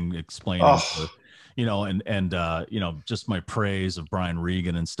Flynn thing, explaining. Just my praise of Brian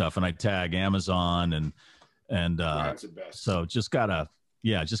Regan and stuff. And I tag Amazon and that's the best. So just gotta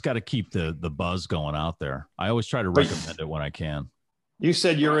keep the buzz going out there. I always try to recommend it when I can. You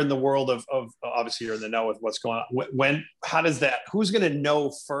said you're in the world of obviously you're in the know with what's going on. Who's going to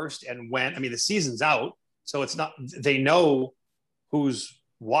know first and when? I mean, the season's out, so it's not, they know who's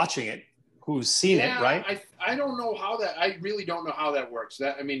watching it, who's seen it, right? I don't know how that. I really don't know how that works.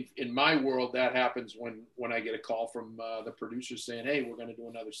 In my world, that happens when I get a call from the producers saying, "Hey, we're going to do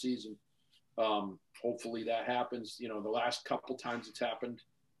another season." Hopefully that happens. The last couple times it's happened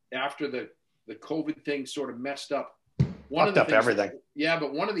after the COVID thing sort of messed up. Everything.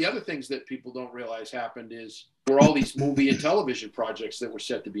 But one of the other things that people don't realize happened is there were all these movie and television projects that were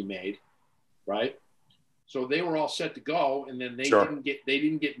set to be made, right? So they were all set to go, and then they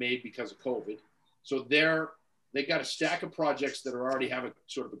didn't get made because of COVID. So they got a stack of projects that already have a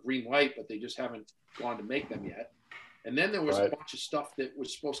sort of a green light, but they just haven't gone to make them yet. And then there was a bunch of stuff that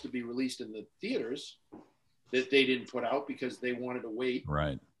was supposed to be released in the theaters that they didn't put out because they wanted to wait.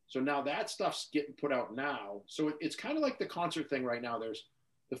 Right. So now that stuff's getting put out now. So it's kind of like the concert thing right now. There's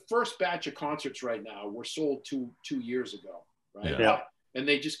the first batch of concerts right now were sold two years ago, right? Yeah. And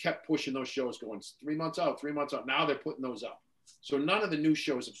they just kept pushing those shows going 3 months out, 3 months out. Now they're putting those up. So none of the new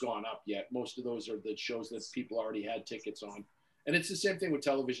shows have gone up yet. Most of those are the shows that people already had tickets on. And it's the same thing with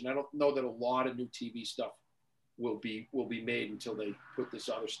television. I don't know that a lot of new TV stuff will be made until they put this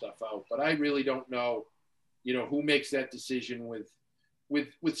other stuff out. But I really don't know, who makes that decision with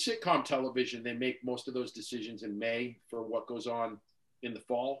sitcom television. They make most of those decisions in May for what goes on in the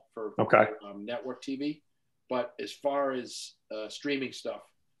fall for network TV. But as far as streaming stuff,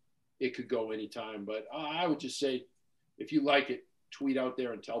 it could go anytime. But I would just say, if you like it, tweet out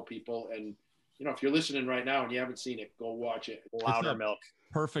there and tell people. And, you know, if you're listening right now and you haven't seen it, go watch it. Louder Milk.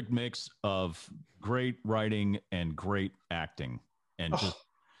 Perfect mix of great writing and great acting, and just,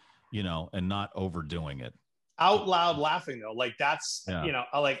 you know, and not overdoing it. Out loud laughing though. Like that's, you know,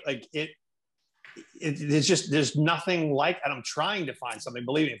 I like it. It's just, there's nothing like, and I'm trying to find something.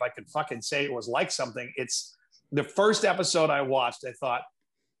 Believe me, if I could fucking say it was like something, it's the first episode I watched. I thought,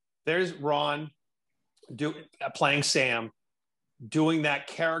 there's Ron playing Sam, doing that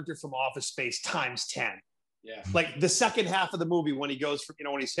character from Office Space times 10. Yeah. Like the second half of the movie when he goes from, you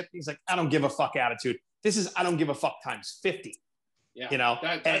know, when he's hip, he's like, I don't give a fuck attitude. This is, I don't give a fuck times 50. Yeah. You know,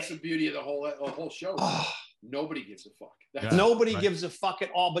 that's the beauty of the whole show. Nobody gives a fuck. Nobody gives a fuck at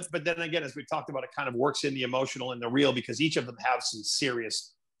all. But then again, as we talked about, it kind of works in the emotional and the real, because each of them have some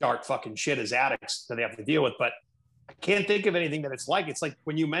serious dark fucking shit as addicts that they have to deal with. But I can't think of anything that it's like. It's like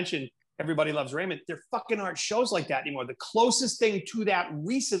when you mentioned Everybody Loves Raymond, there fucking aren't shows like that anymore. The closest thing to that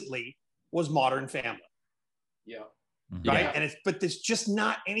recently was Modern Family. Yeah. Right. Yeah. And but there's just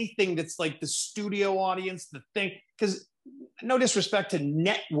not anything that's like the studio audience, the thing, because no disrespect to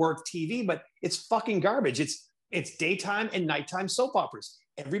network TV, but it's fucking garbage. It's daytime and nighttime soap operas.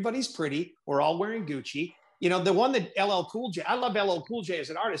 Everybody's pretty. We're all wearing Gucci. You know, the one that LL Cool J, I love LL Cool J as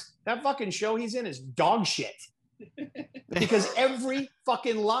an artist. That fucking show he's in is dog shit. Because every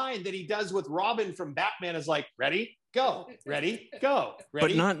fucking line that he does with Robin from Batman is like, ready, go, ready, go,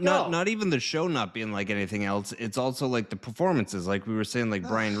 ready, but go. not even the show not being like anything else. It's also like the performances, like we were saying, like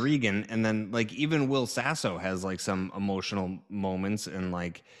Brian Regan, and then like even Will Sasso has like some emotional moments, and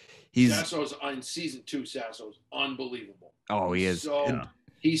like Sasso's on season 2. Sasso's unbelievable. Oh, he is. So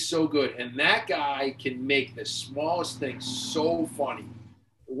he's so good, and that guy can make the smallest thing so funny.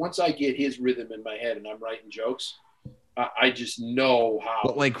 Once I get his rhythm in my head and I'm writing jokes, I just know how.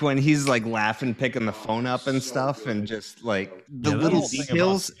 But like when he's like laughing, picking the phone up and stuff, and just like the little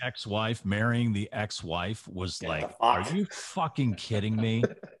details. The ex-wife marrying the ex-wife was like, are you fucking kidding me?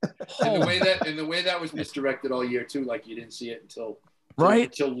 And the way that was misdirected all year too. Like you didn't see it until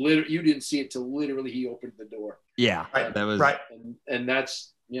you didn't see it till literally he opened the door. Yeah, that was right. And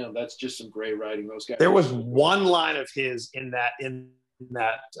that's, you know, that's just some great writing. Those guys. There was one line of his in that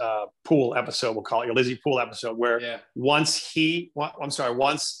pool episode, we'll call it your Lizzie Pool episode, where once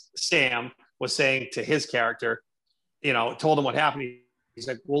Sam was saying to his character, you know, told him what happened. He's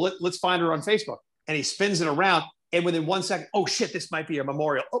like, well, let's find her on Facebook. And he spins it around. And within 1 second, oh shit, this might be a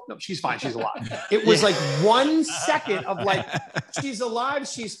memorial. Oh no, she's fine. She's alive. It was like 1 second of like, she's alive.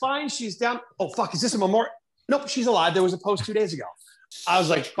 She's fine. She's down. Oh fuck, is this a memorial? Nope, she's alive. There was a post 2 days ago. I was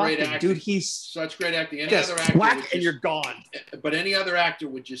like, dude, he's such great acting. Any other actor and you're gone. But any other actor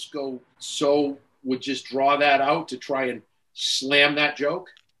would just would just draw that out to try and slam that joke.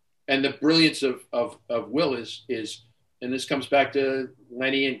 And the brilliance of Will is, and this comes back to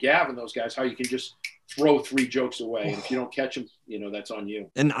Lenny and Gavin, those guys, how you can just throw 3 jokes away. And if you don't catch them, you know, that's on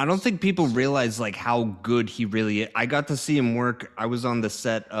you. And I don't think people realize like how good he really is. I got to see him work. I was on the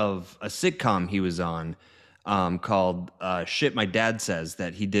set of a sitcom he was on, called Shit My Dad Says,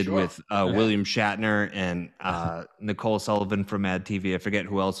 that he did with William Shatner and Nicole Sullivan from Mad TV. I forget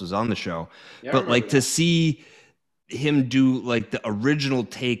who else was on the show. But like to see him do like the original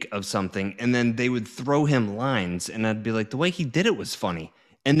take of something, and then they would throw him lines, and I'd be like, the way he did it was funny.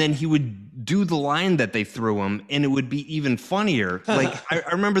 And then he would do the line that they threw him, and it would be even funnier. Like I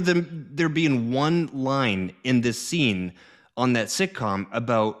remember there being one line in this scene on that sitcom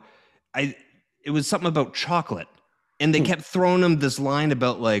about it was something about chocolate, and they kept throwing him this line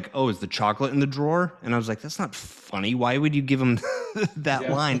about like, oh, is the chocolate in the drawer? And I was like, that's not funny. Why would you give him that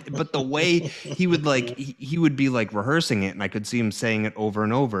line? But the way he would like, he would be like rehearsing it, and I could see him saying it over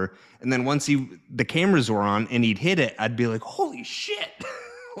and over. And then once the cameras were on and he'd hit it, I'd be like, holy shit.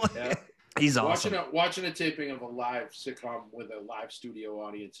 He's awesome. Watching a taping of a live sitcom with a live studio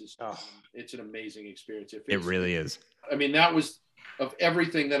audience is it's an amazing experience. It really is. I mean, that was of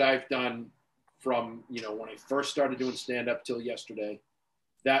everything that I've done from, you know, when I first started doing stand-up till yesterday,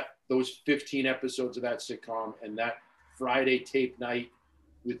 those 15 episodes of that sitcom and that Friday tape night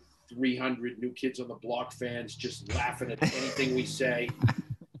with 300 New Kids on the Block fans just laughing at anything we say,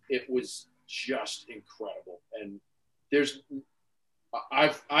 it was just incredible. And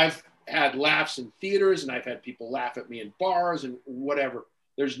I've had laughs in theaters, and I've had people laugh at me in bars and whatever.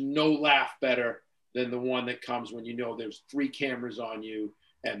 There's no laugh better than the one that comes when you know there's 3 cameras on you,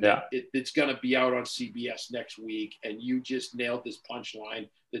 and it's going to be out on CBS next week, and you just nailed this punchline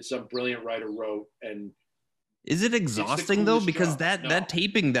that some brilliant writer wrote. And is it exhausting though? Because that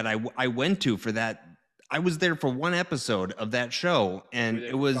taping that I went to for that, I was there for one episode of that show, and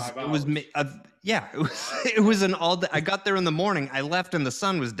it was it was an all day. I got there in the morning. I left, and the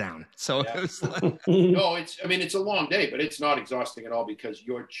sun was down. So it was like, no, it's a long day, but it's not exhausting at all because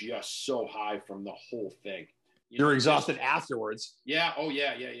you're just so high from the whole thing. You're exhausted afterwards. Yeah. Oh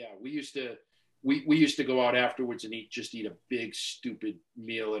yeah. We used to go out afterwards and eat a big stupid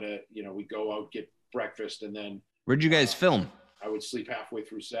meal at we go out, get breakfast, and then. Where'd you guys film? I would sleep halfway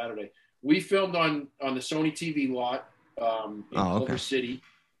through Saturday. We filmed on the Sony TV lot in Culver City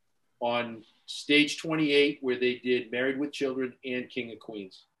on stage 28 where they did Married with Children and King of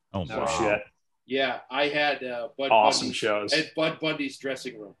Queens. Oh, wow. Shit. Yeah, I had Bud Bundy's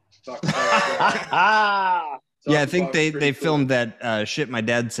dressing room. I think they filmed that Shit My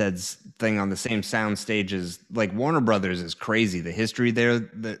Dad Said's thing on the same sound stage as like Warner Brothers is crazy. The history there,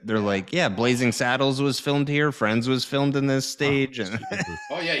 they're like, Blazing Saddles was filmed here. Friends was filmed in this stage.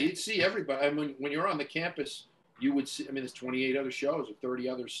 You'd see everybody. I mean, when you're on the campus, you would see, there's 28 other shows or 30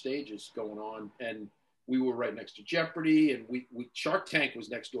 other stages going on. And we were right next to Jeopardy, and we Shark Tank was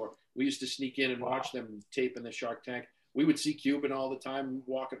next door. We used to sneak in and watch them taping the Shark Tank. We would see Cuban all the time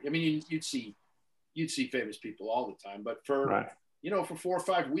walking. I mean, you'd see famous people all the time, but for 4 or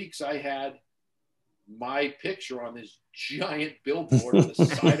 5 weeks, I had my picture on this giant billboard on the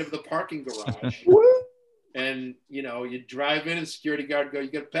side of the parking garage. And, you drive in and security guard go, "You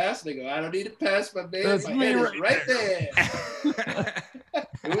got a pass?" And they go, "I don't need a pass, my man. My head is right there."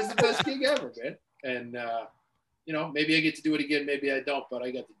 It was the best gig ever, man. And, maybe I get to do it again. Maybe I don't, but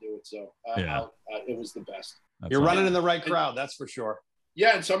I got to do it. So it was the best. You're running in the right crowd. That's for sure.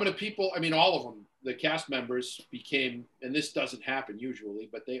 Yeah. And some of the people, all of them, the cast members became, and this doesn't happen usually,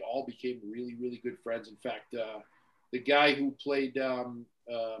 but they all became really, really good friends. In fact, the guy who played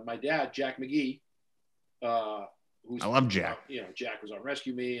my dad, Jack McGee, I love Jack. Jack was on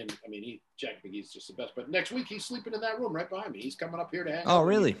Rescue Me, and Jack McGee's just the best. But next week he's sleeping in that room right behind me. He's coming up here to hang out. Oh,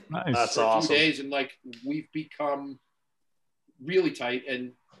 really? Nice. That's awesome. 2 days, and we've become really tight.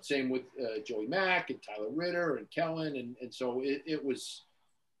 And same with Joey Mack and Tyler Ritter and Kellen, and so it was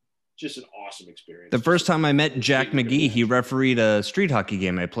just an awesome experience. The first time I met Jack McGee, he refereed a street hockey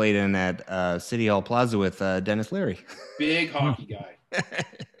game I played in at City Hall Plaza with Dennis Leary. Big hockey guy.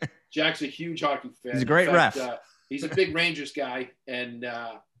 Jack's a huge hockey fan. He's a great ref. He's a big Rangers guy, and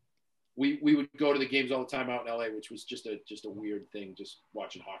we would go to the games all the time out in LA, which was just a weird thing, just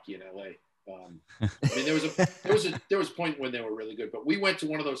watching hockey in LA. There was a point when they were really good, but we went to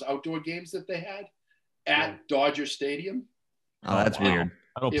one of those outdoor games that they had at Dodger Stadium. Oh, that's weird.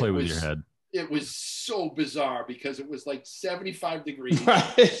 I don't play with your head. It was so bizarre because it was like 75 degrees.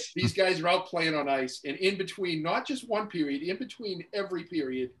 Right. These guys are out playing on ice, and in between, not just one period, in between every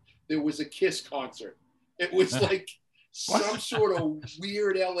period, there was a Kiss concert. It was like some sort of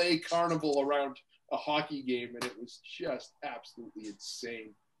weird LA carnival around a hockey game, and it was just absolutely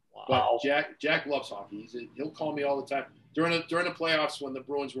insane. Wow. But Jack loves hockey. He'll call me all the time. During the playoffs when the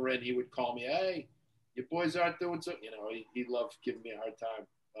Bruins were in, he would call me, "Hey, your boys aren't doing so." He loved giving me a hard time.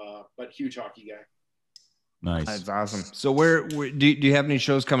 But huge hockey guy. Nice. That's awesome. So where do you have any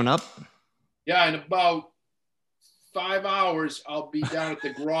shows coming up? Yeah, in about 5 hours, I'll be down at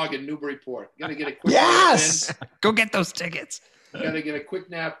the Grog in Newburyport. Gotta get a quick nap in. Go get those tickets. Gotta get a quick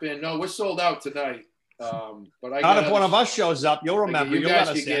nap in. No, we're sold out tonight. But not if one of us shows up, you'll remember. You guys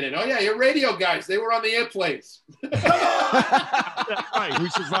can get in. Oh yeah, your radio guys. They were on the airplanes. Right, we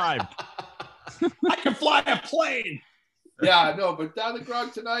survived. I can fly a plane. Yeah, no, but down the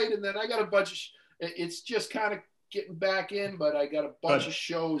Grog tonight, and then I got a bunch of. It's just kind of getting back in, but I got a bunch of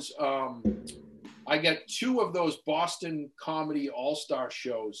shows. I got 2 of those Boston Comedy All-Star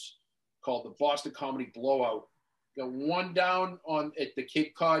shows called the Boston Comedy Blowout. Got one down at the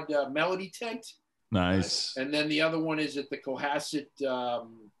Cape Cod Melody Tent. Nice. And then the other one is at the Cohasset.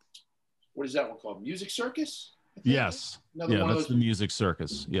 What is that one called? Music Circus? Yes. That's the Music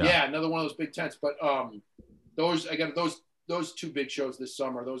Circus. Yeah, another one of those big tents. But I got those 2 big shows this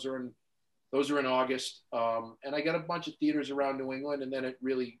summer. Those are in August. And I got a bunch of theaters around New England, and then it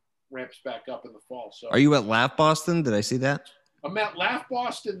really ramps back up in the fall. So, are you at Laugh Boston? Did I see that? I'm at Laugh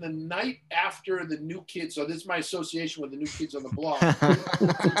Boston the night after the New Kids. So this is my association with the New Kids on the Block.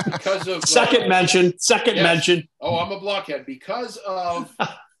 Because of second mention. Oh, I'm a blockhead because of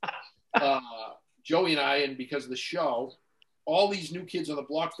Joey and I, and because of the show. All these New Kids on the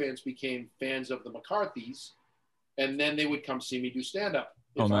Block fans became fans of the McCarthys, and then they would come see me do stand up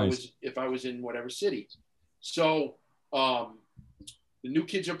if I was in whatever city. So the New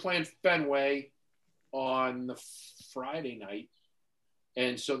Kids are playing Fenway on the Friday night,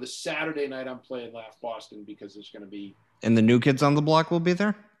 and so the Saturday night I'm playing Laugh Boston because there's going to be. And the New Kids on the Block will be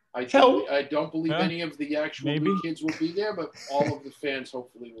there? I don't believe any of the actual new kids will be there, but all of the fans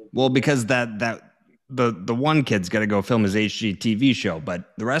hopefully will. Well, because the one kid's got to go film his HGTV show,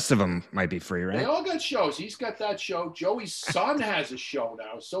 but the rest of them might be free, right? They all got shows. He's got that show. Joey's son has a show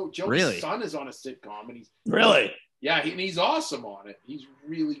now. So Joey's son is on a sitcom, and he's really, he's awesome on it. He's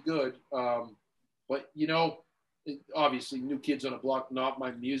really good. But obviously, New Kids on the Block, not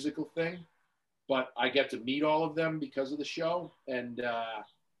my musical thing, but I get to meet all of them because of the show, and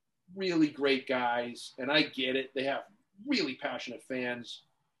really great guys. And I get it; they have really passionate fans.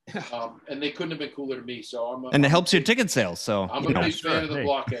 And they couldn't have been cooler to me. So it helps your ticket sales. So I'm a big fan of the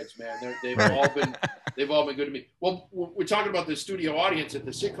Blockheads, man. They've all been good to me. Well, we're talking about the studio audience at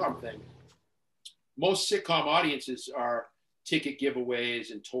the sitcom thing. Most sitcom audiences are ticket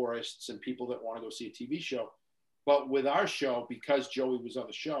giveaways and tourists and people that want to go see a TV show. But with our show, because Joey was on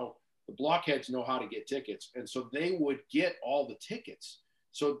the show, the Blockheads know how to get tickets, and so they would get all the tickets.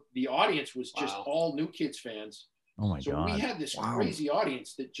 So the audience was just all New Kids fans. Oh my God. So we had this crazy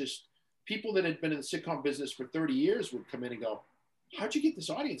audience that just people that had been in the sitcom business for 30 years would come in and go, how'd you get this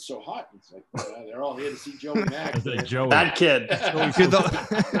audience so hot? And it's like, they're all here to see Joey Mack. That kid.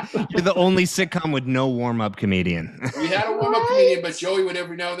 You're the only sitcom with no warm-up comedian. We had a warm-up comedian, but Joey would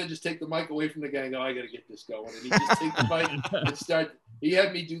every now and then just take the mic away from the guy and go, I got to get this going. And he'd just take the mic and start. He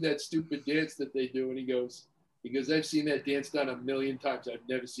had me do that stupid dance that they do. And he goes, I've seen that dance done a million times. I've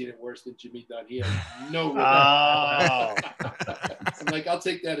never seen it worse than Jimmy Dunn. He has no rhythm. I'm like, I'll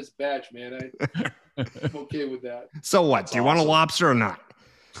take that as badge, man. I'm okay with that. So what? Do you want a lobster or not?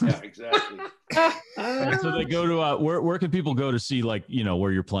 Yeah, exactly. So they go to where can people go to see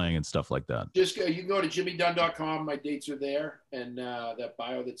where you're playing and stuff like that? Just go. You can go to jimmydunn.com. My dates are there, and that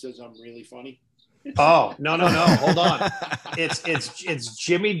bio that says I'm really funny. Oh, no. Hold on. It's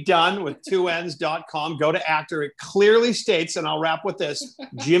Jimmy Dunn with 2Ns.com. Go to actor. It clearly states, and I'll wrap with this.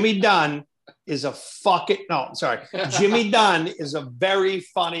 Jimmy Dunn is Jimmy Dunn is a very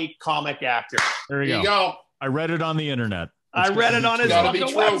funny comic actor. There you go. I read it on the internet. I read it on his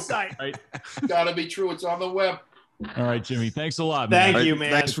website. Right. Gotta be true. It's on the web. All right, Jimmy. Thanks a lot, man. Thank you, man.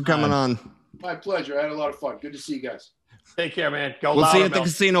 Thanks for coming on. My pleasure. I had a lot of fun. Good to see you guys. Take care, man. We'll see you at the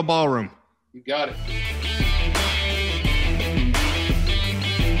Casino Ballroom. You got it.